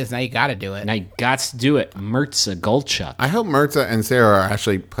 There it is. Now you got to do it. Now you got to do it. Mirza Goldchuck. I hope Mirza and Sarah are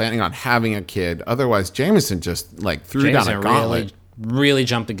actually planning on having a kid. Otherwise, Jameson just like threw down a gauntlet. Really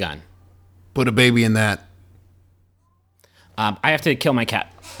jumped the gun. Put a baby in that. I have to kill my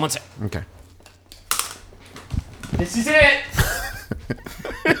cat. One sec. Okay. This is it.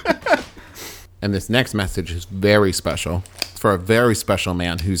 And this next message is very special. It's for a very special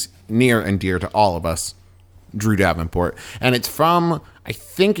man who's near and dear to all of us, Drew Davenport. And it's from, I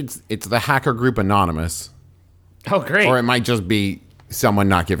think it's the hacker group Anonymous. Oh, great. Or it might just be someone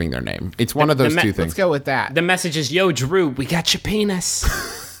not giving their name. It's one of those two things. Let's go with that. The message is, yo, Drew, we got your penis.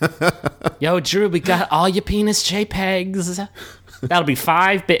 Yo, Drew, we got all your penis JPEGs. That'll be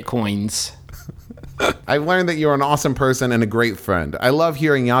 5 Bitcoins. I've learned that you're an awesome person and a great friend. I love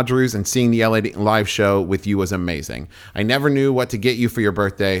hearing Yadrus, and seeing the LA live show with you was amazing. I never knew what to get you for your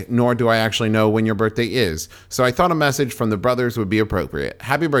birthday, nor do I actually know when your birthday is. So I thought a message from the brothers would be appropriate.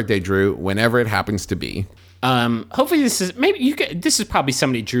 Happy birthday, Drew, whenever it happens to be. Hopefully this is this is probably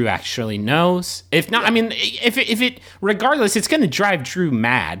somebody Drew actually knows. If not, I mean, if it regardless, it's going to drive Drew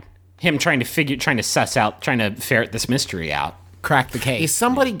mad. Him trying to ferret this mystery out. Crack the case. Is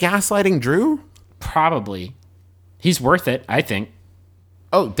somebody gaslighting Drew? Probably. He's worth it, I think.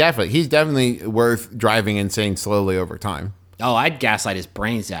 Oh, definitely. He's definitely worth driving insane slowly over time. Oh, I'd gaslight his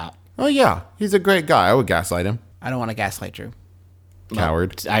brains out. Oh, yeah. He's a great guy. I would gaslight him. I don't want to gaslight Drew.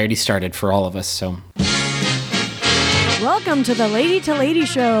 Coward. I already started for all of us, so. Welcome to the Lady to Lady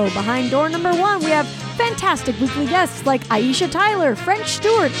Show. Behind door number 1, we have fantastic weekly guests like Aisha Tyler, French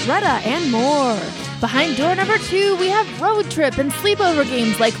Stewart, Retta, and more. Behind door number 2, we have road trip and sleepover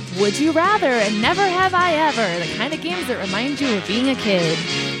games like Would You Rather and Never Have I Ever, the kind of games that remind you of being a kid.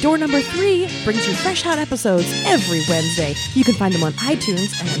 Door number 3 brings you fresh hot episodes every Wednesday. You can find them on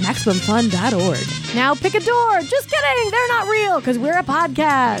iTunes and at MaximumFun.org. Now pick a door. Just kidding. They're not real because we're a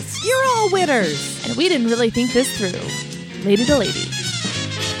podcast. You're all winners. And we didn't really think this through. Lady to Lady.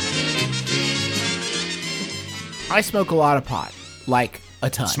 I smoke a lot of pot. Like a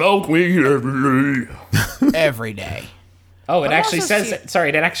ton. Smoke weed every day. Every day. Oh, it But actually also says, sorry,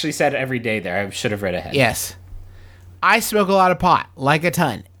 it actually said every day there. I should have read ahead. Yes. I smoke a lot of pot. Like a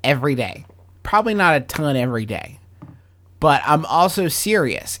ton. Every day. Probably not a ton every day. But I'm also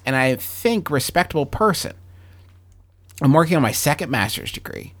serious. And I think respectable person. I'm working on my second master's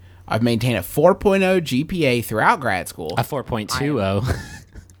degree. I've maintained a 4.0 GPA throughout grad school. A 4.20.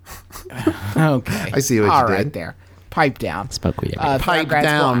 Okay. I see what All you right, did. there. Pipe down. Smoke weed. Pipe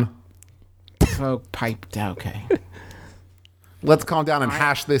down. Oh, pipe down. Okay. Let's calm down and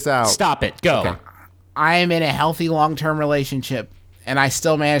hash this out. Stop it. Go. Okay. I am in a healthy long-term relationship, and I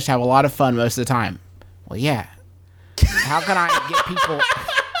still manage to have a lot of fun most of the time. Well, yeah. How can I get people...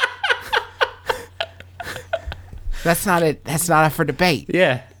 That's not up for debate.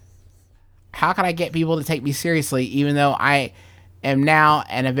 Yeah. How can I get people to take me seriously, even though I am now,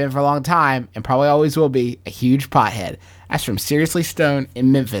 and have been for a long time, and probably always will be, a huge pothead? That's from Seriously Stone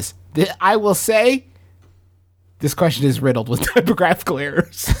in Memphis. I will say, this question is riddled with typographical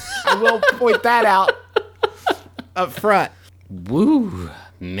errors. I will point that out up front. Woo.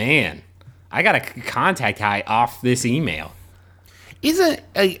 Man. I got to contact High off this email. Isn't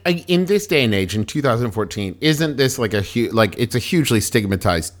in this day and age in 2014? Isn't this like it's a hugely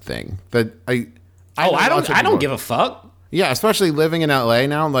stigmatized thing that I don't give a fuck. Yeah, especially living in LA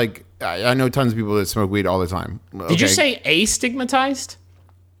now. Like I know tons of people that smoke weed all the time. Did you say astigmatized?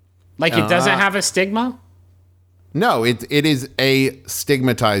 Like it doesn't have a stigma? No, it is a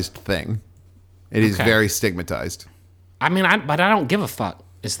stigmatized thing. It is Okay. very stigmatized. I mean, but I don't give a fuck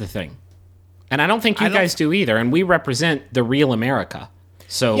is the thing. And I don't think you guys do either. And we represent the real America.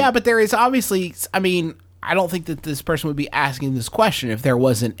 So Yeah, but there is obviously, I mean, I don't think that this person would be asking this question if there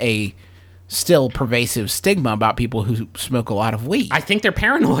wasn't a still pervasive stigma about people who smoke a lot of weed. I think they're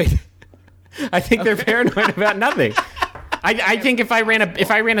paranoid. I think they're paranoid about nothing. I think if I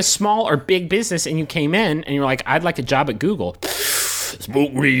ran a small or big business and you came in and you're like, I'd like a job at Google,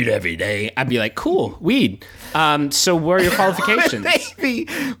 smoke weed every day, I'd be like, cool, weed. So what are your qualifications?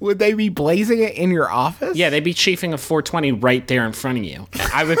 Would they be blazing it in your office? Yeah, they'd be chiefing a 420 right there in front of you.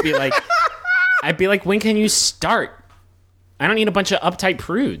 I would be like, when can you start? I don't need a bunch of uptight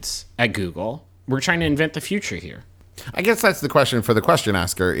prudes at Google. We're trying to invent the future here. I guess that's the question for the question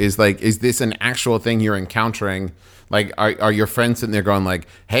asker is like, is this an actual thing you're encountering? Like, are your friends sitting there going like,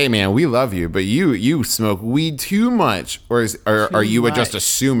 hey man, we love you, but you smoke weed too much? Or are you just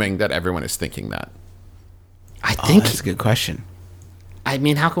assuming that everyone is thinking that? I think That's a good question. I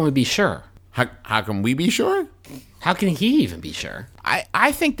mean, how can we be sure? How can we be sure? How can he even be sure?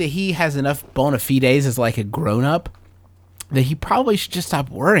 I think that he has enough bona fides as like a grown-up that he probably should just stop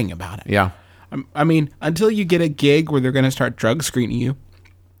worrying about it. Yeah. I mean, until you get a gig where they're going to start drug screening you,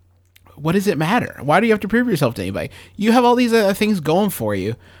 what does it matter? Why do you have to prove yourself to anybody? You have all these other things going for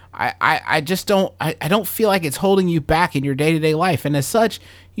you. I just don't. I don't feel like it's holding you back in your day-to-day life, and as such,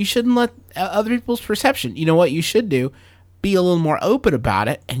 you shouldn't let other people's perception. You know what you should do? Be a little more open about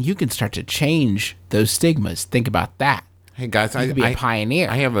it, and you can start to change those stigmas. Think about that. Hey guys, You could be a pioneer.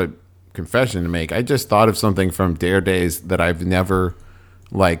 I have a confession to make. I just thought of something from Dare Days that I've never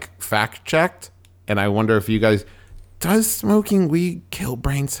fact checked, and I wonder if you guys, does smoking weed kill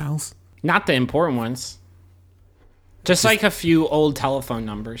brain cells? Not the important ones. Just like a few old telephone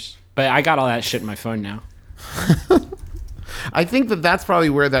numbers. But I got all that shit in my phone now. I think that's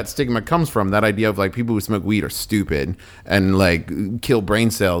probably where that stigma comes from. That idea of people who smoke weed are stupid and kill brain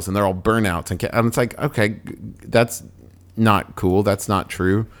cells and they're all burnouts. And it's like, okay, that's not cool. That's not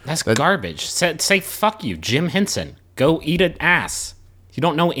true. That's garbage. Say fuck you, Jim Henson. Go eat an ass. You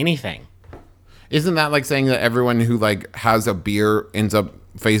don't know anything. Isn't that like saying that everyone who has a beer ends up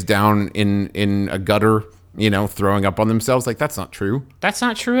face down in a gutter, throwing up on themselves? That's not true. That's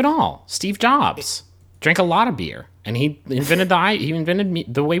not true at all. Steve Jobs drank a lot of beer, and he invented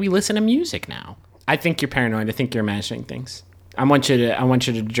the way we listen to music now. I think you're paranoid. I think you're imagining things. I want you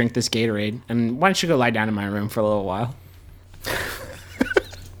to drink this Gatorade, and why don't you go lie down in my room for a little while?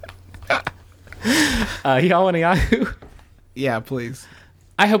 Y'all want a Yahoo? Yeah, please.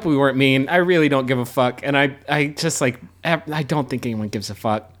 I hope we weren't mean. I really don't give a fuck. And I just I don't think anyone gives a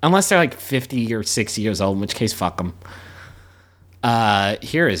fuck. Unless they're 50 or 60 years old, in which case, fuck them.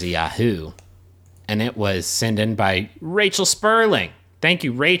 Here is a Yahoo. And it was sent in by Rachel Sperling. Thank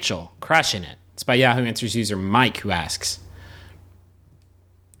you, Rachel. Crushing it. It's by Yahoo Answers user Mike, who asks,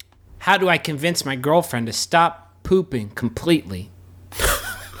 how do I convince my girlfriend to stop pooping completely?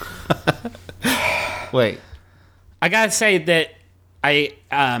 Wait. I gotta say that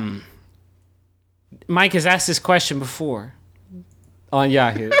Mike has asked this question before on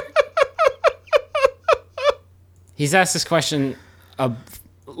Yahoo. He's asked this question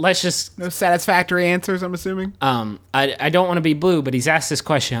No satisfactory answers, I'm assuming. I don't want to be blue, but he's asked this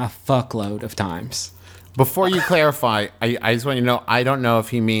question a fuckload of times. Before you clarify, I just want you to know, I don't know if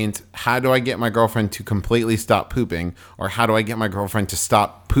he means, how do I get my girlfriend to completely stop pooping, or how do I get my girlfriend to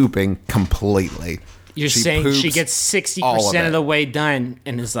stop pooping completely? You're saying she gets 60% of the way done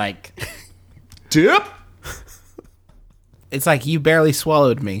and is like, dip? It's like, you barely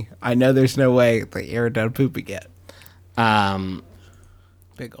swallowed me. I know there's no way that you're done pooping yet.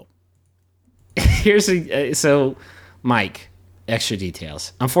 Big ol'. So, Mike, extra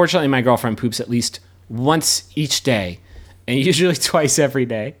details. Unfortunately, my girlfriend poops at least once each day, and usually twice every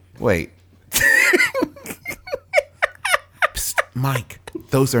day. Wait. Psst, Mike,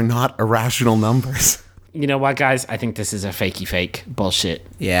 those are not irrational numbers. You know what, guys? I think this is a fakey fake bullshit.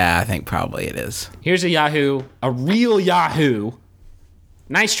 Yeah, I think probably it is. Here's a Yahoo, a real Yahoo.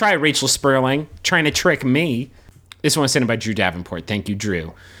 Nice try, Rachel Sperling, trying to trick me. This one was sent in by Drew Davenport. Thank you,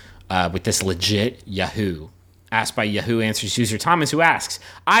 Drew. With this legit Yahoo. Asked by Yahoo Answers user Thomas, who asks,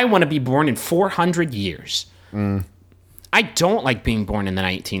 I want to be born in 400 years. I don't like being born in the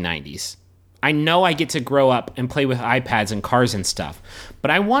 1990s. I know I get to grow up and play with iPads and cars and stuff, but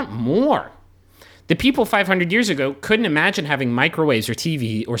I want more. The people 500 years ago couldn't imagine having microwaves or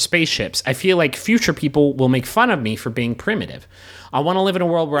TV or spaceships. I feel like future people will make fun of me for being primitive. I want to live in a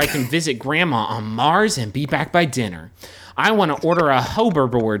world where I can visit grandma on Mars and be back by dinner. I want to order a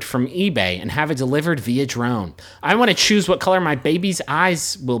hoverboard from eBay and have it delivered via drone. I want to choose what color my baby's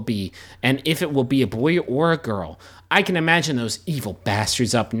eyes will be and if it will be a boy or a girl. I can imagine those evil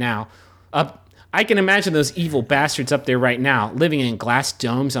bastards up there right now, living in glass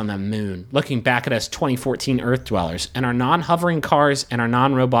domes on the moon, looking back at us 2014 Earth dwellers and our non-hovering cars and our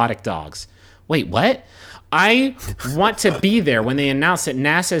non-robotic dogs. Wait, what? I want to be there when they announce that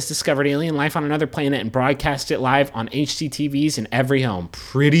NASA has discovered alien life on another planet and broadcast it live on HDTVs in every home.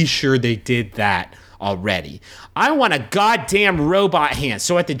 Pretty sure they did that already. I want a goddamn robot hand,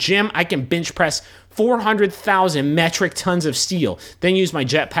 so at the gym I can bench press 400,000 metric tons of steel, then use my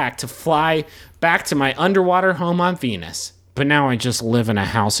jetpack to fly back to my underwater home on Venus. But now I just live in a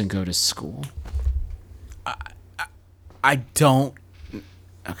house and go to school. I don't...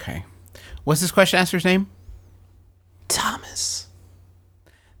 Okay. What's this question answer's name? Thomas.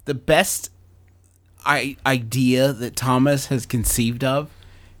 The best idea that Thomas has conceived of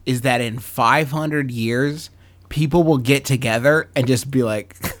is that in 500 years, people will get together and just be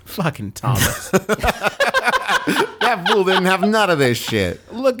like, fucking Thomas. That fool didn't have none of this shit.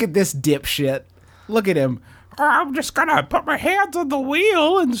 Look at this dipshit. Look at him I'm just gonna put my hands on the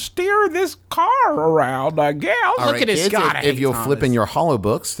wheel and steer this car around, I guess. All Look right, at his kids, God, I if hate you'll Thomas. flip in your hollow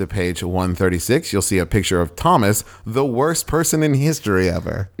books to page 136, you'll see a picture of Thomas, the worst person in history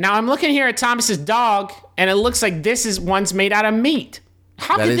ever. Now I'm looking here at Thomas's dog, and it looks like one's made out of meat.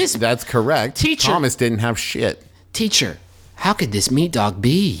 How could this That's correct. Teacher. Thomas didn't have shit. teacher? How could this meat dog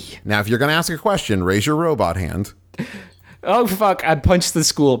be? Now, if you're going to ask a question, raise your robot hand. Oh fuck! I punched the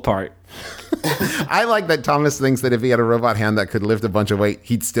school apart. I like that Thomas thinks that if he had a robot hand that could lift a bunch of weight,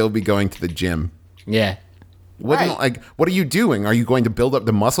 he'd still be going to the gym. Yeah. What are you doing? Are you going to build up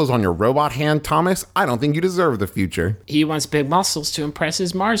the muscles on your robot hand, Thomas? I don't think you deserve the future. He wants big muscles to impress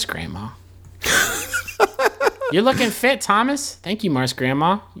his Mars grandma. You're looking fit, Thomas. Thank you, Mars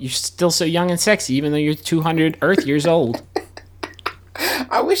grandma. You're still so young and sexy, even though you're 200 Earth years old.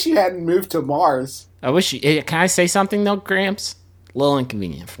 I wish you hadn't moved to Mars. I wish you. Can I say something though, Gramps? A little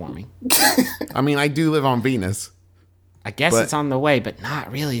inconvenient for me. I mean, I do live on Venus. I guess But- it's on the way, but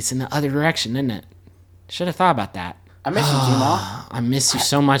not really. It's in the other direction, isn't it? Should have thought about that. I miss you, G-Ma. I miss you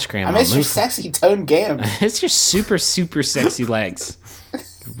so much, Grandma. I miss your Move- sexy toned gams. It's your super, super sexy legs.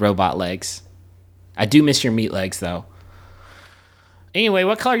 Robot legs. I do miss your meat legs, though. Anyway,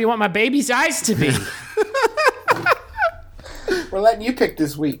 what color do you want my baby's eyes to be? We're letting you pick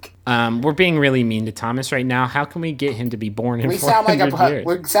this week. We're being really mean to Thomas right now. How can we get him to be born in We sound like 400 years?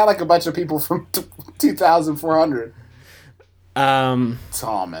 we sound like a bunch of people from 2,400.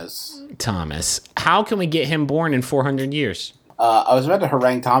 Thomas. How can we get him born in 400 years? I was about to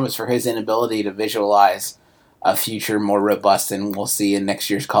harangue Thomas for his inability to visualize a future more robust than we'll see in next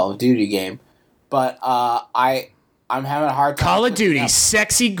year's Call of Duty game. But I'm having a hard time. Call of picking Duty, up-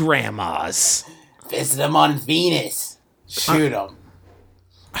 sexy grandmas. Visit them on Venus. Shoot them.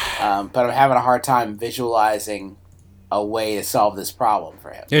 But I'm having a hard time visualizing a way to solve this problem for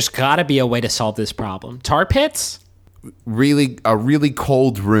him. There's got to be a way to solve this problem. Tar pits? A really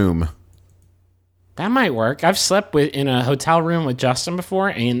cold room. That might work. I've slept in a hotel room with Justin before,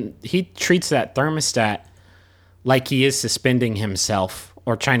 and he treats that thermostat like he is suspending himself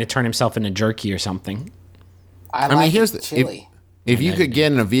or trying to turn himself into jerky or something. I mean, like here's it the- chili. If you could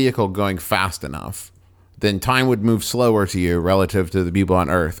get in a vehicle going fast enough, then time would move slower to you relative to the people on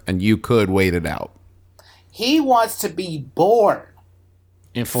Earth, and you could wait it out. He wants to be born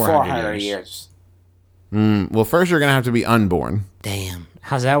In 400, 400 years. years. Well, first you're going to have to be unborn. Damn.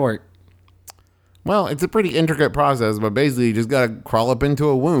 How's that work? Well, it's a pretty intricate process, but basically you just got to crawl up into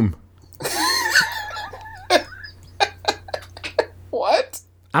a womb. What?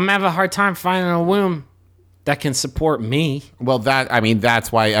 I'm having a hard time finding a womb that can support me. Well,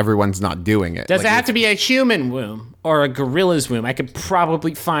 that's why everyone's not doing it. Does it have to be a human womb or a gorilla's womb? I could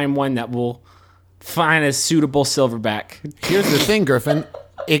probably find one that will find a suitable silverback. Here's the thing, Griffin.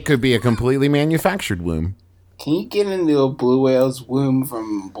 It could be a completely manufactured womb. Can you get into a blue whale's womb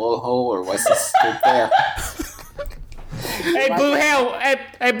from blowhole, or what's the scoop there? Hey, Blue Whale!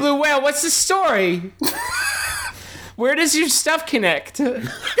 Hey, Blue Whale! What's the story? Where does your stuff connect? Do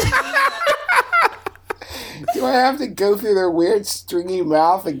I have to go through their weird stringy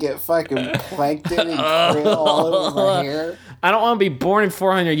mouth and get fucking plankton and krill all over my hair? I don't want to be born in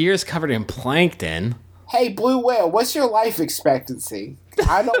 400 years covered in plankton. Hey, blue whale, what's your life expectancy?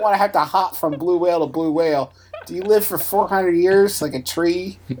 I don't want to have to hop from blue whale to blue whale. Do you live for 400 years like a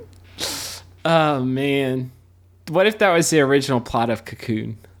tree? Oh man, what if that was the original plot of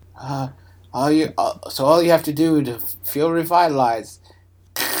Cocoon? All you have to do to feel revitalized.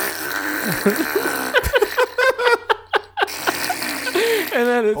 And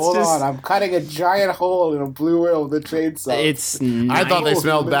then it's Hold just on, I'm cutting a giant hole in a blue whale with a chainsaw. it's. I thought they nice.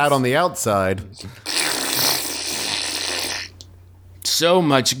 smelled bad on the outside. So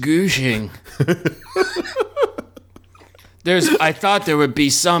much gooshing. I thought there would be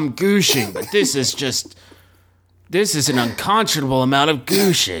some gooshing, but this is an unconscionable amount of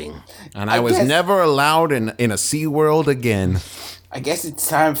gooshing. And I was guess- never allowed in a SeaWorld again. I guess it's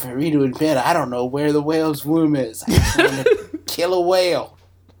time for me to admit I don't know where the whale's womb is. I just want to kill a whale.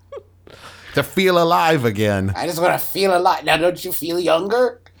 To feel alive again. I just want to feel alive. Now, don't you feel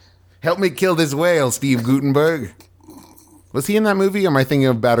younger? Help me kill this whale, Steve Gutenberg. Was he in that movie, or am I thinking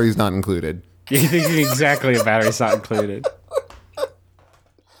of Batteries Not Included? You're thinking exactly a battery's not included.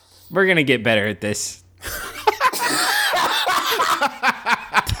 We're gonna get better at this.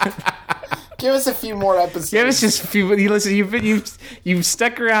 Give us a few more episodes. Give us just a few. Listen, you've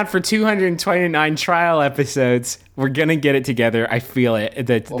stuck around for 229 trial episodes. We're gonna get it together. I feel it.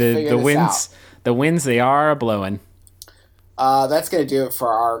 figure The this winds, the winds, they are blowing. That's going to do it for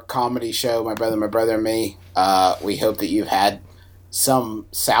our comedy show, My Brother, and Me. We hope that you've had some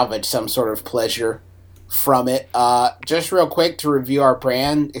salvage, some sort of pleasure from it. Just real quick to review our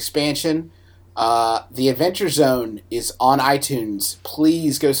brand expansion. The Adventure Zone is on iTunes.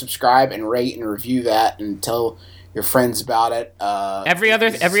 Please go subscribe and rate and review that and tell your friends about it. Every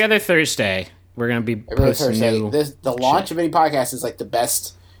other Thursday, we're gonna be posting new. The launch of any podcast is like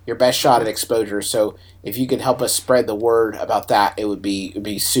your best shot at exposure. So if you could help us spread the word about that, it would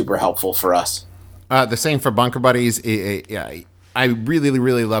be super helpful for us. The same for Bunker Buddies. I really,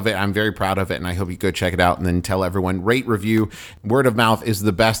 really love it. I'm very proud of it, and I hope you go check it out and then tell everyone. Rate, review. Word of mouth is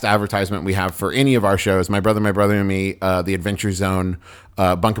the best advertisement we have for any of our shows. My Brother and Me, The Adventure Zone,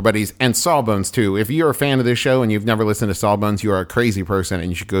 Bunker Buddies, and Sawbones, too. If you're a fan of this show and you've never listened to Sawbones, you are a crazy person, and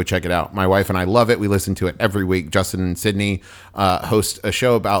you should go check it out. My wife and I love it. We listen to it every week. Justin and Sydney host a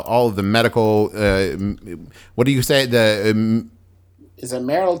show about all of the medical, what do you say? Is a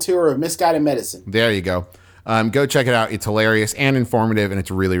marital tour of misguided medicine. There you go. Go check it out. It's hilarious and informative, and it's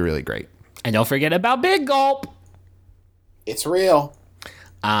really, really great. And don't forget about Big Gulp. It's real.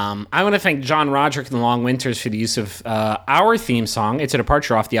 I want to thank John Roderick and the Long Winters for the use of our theme song. It's a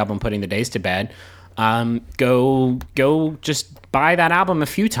departure off the album Putting the Days to Bed. Go just buy that album a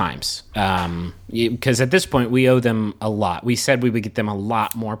few times, because at this point we owe them a lot. We said we would get them a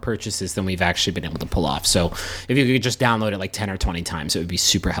lot more purchases than we've actually been able to pull off. So if you could just download it like 10 or 20 times, it would be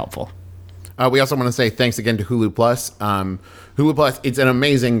super helpful. We also want to say thanks again to Hulu Plus. Hulu Plus, it's an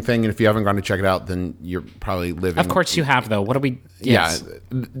amazing thing, and if you haven't gone to check it out, then you're probably living. Of course you have, though. What do we? Yes.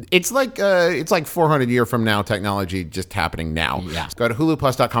 Yeah, it's like 400 year from now technology just happening now. Yeah. So go to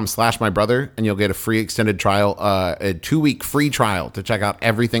huluplus.com/mybrother, and you'll get a free extended trial, a 2-week free trial to check out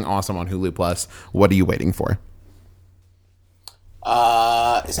everything awesome on Hulu Plus. What are you waiting for?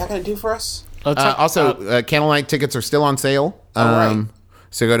 Is that going to do for us? Candlelight tickets are still on sale. Right.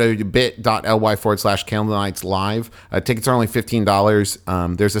 So go to bit.ly/Candlelights Live. Tickets are only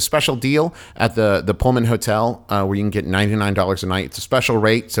 $15. There's a special deal at the Pullman Hotel where you can get $99 a night. It's a special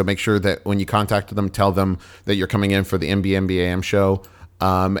rate, so make sure that when you contact them, tell them that you're coming in for the MBMBaM show.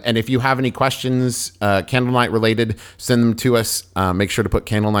 And if you have any questions, Candlelight related, send them to us. Make sure to put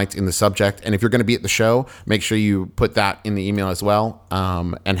Candlelights in the subject. And if you're going to be at the show, make sure you put that in the email as well,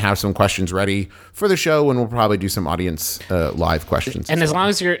 and have some questions ready for the show. And we'll probably do some audience live questions. And as long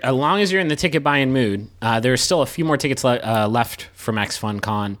as you're in the ticket buying mood, there's still a few more tickets left for Max Fun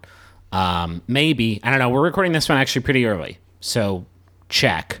Con. Maybe, I don't know. We're recording this one actually pretty early, so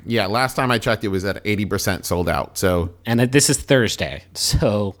check. Yeah, last time I checked, it was at 80% sold out. So, and this is Thursday,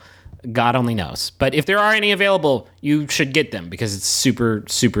 so God only knows. But if there are any available, you should get them because it's super,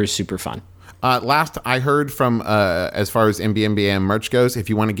 super, super fun. Last I heard from, as far as MBMBaM merch goes, if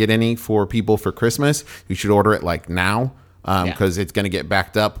you want to get any for people for Christmas, you should order it like now. Because it's going to get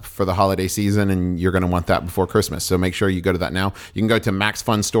backed up for the holiday season, and you're going to want that before Christmas. So make sure you go to that now. You can go to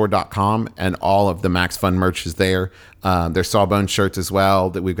maxfunstore.com, and all of the Max Fun merch is there. There's Sawbone shirts as well.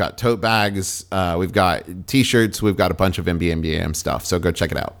 That we've got tote bags, we've got T-shirts, we've got a bunch of MBMBaM stuff. So go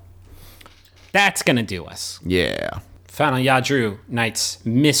check it out. That's going to do us. Yeah. Found on Drew Knight's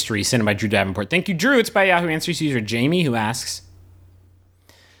Mystery, sent in by Drew Davenport. Thank you, Drew. It's by Yahoo Answers user Jamie, who asks,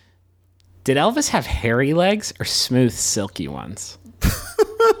 did Elvis have hairy legs or smooth, silky ones?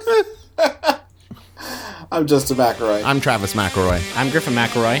 I'm Justin McElroy. I'm Travis McElroy. I'm Griffin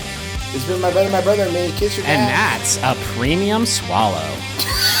McElroy. It's been my brother, and me. Kiss your dad. And that's a premium swallow.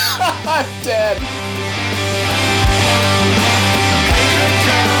 I'm dead.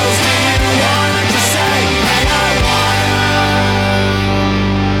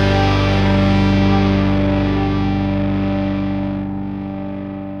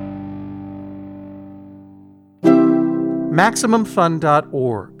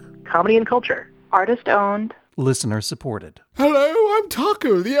 MaximumFun.org. Comedy and culture. Artist owned. Listener supported. Hello, I'm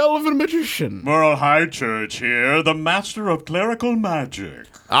Taco, the elven magician. Moral High Church here, the master of clerical magic.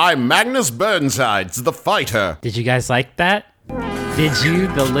 I'm Magnus Burnsides, the fighter. Did you guys like that? Did you,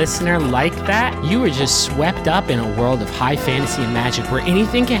 the listener, like that? You were just swept up in a world of high fantasy and magic where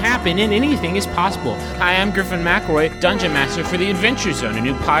anything can happen and anything is possible. Hi, I'm Griffin McElroy, Dungeon Master for the Adventure Zone, a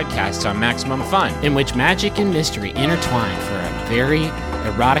new podcast on Maximum Fun, in which magic and mystery intertwine for a very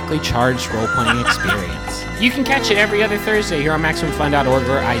erotically charged role-playing experience. You can catch it every other Thursday here on MaximumFun.org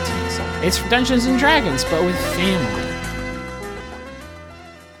or iTunes. It's Dungeons & Dragons, but with family.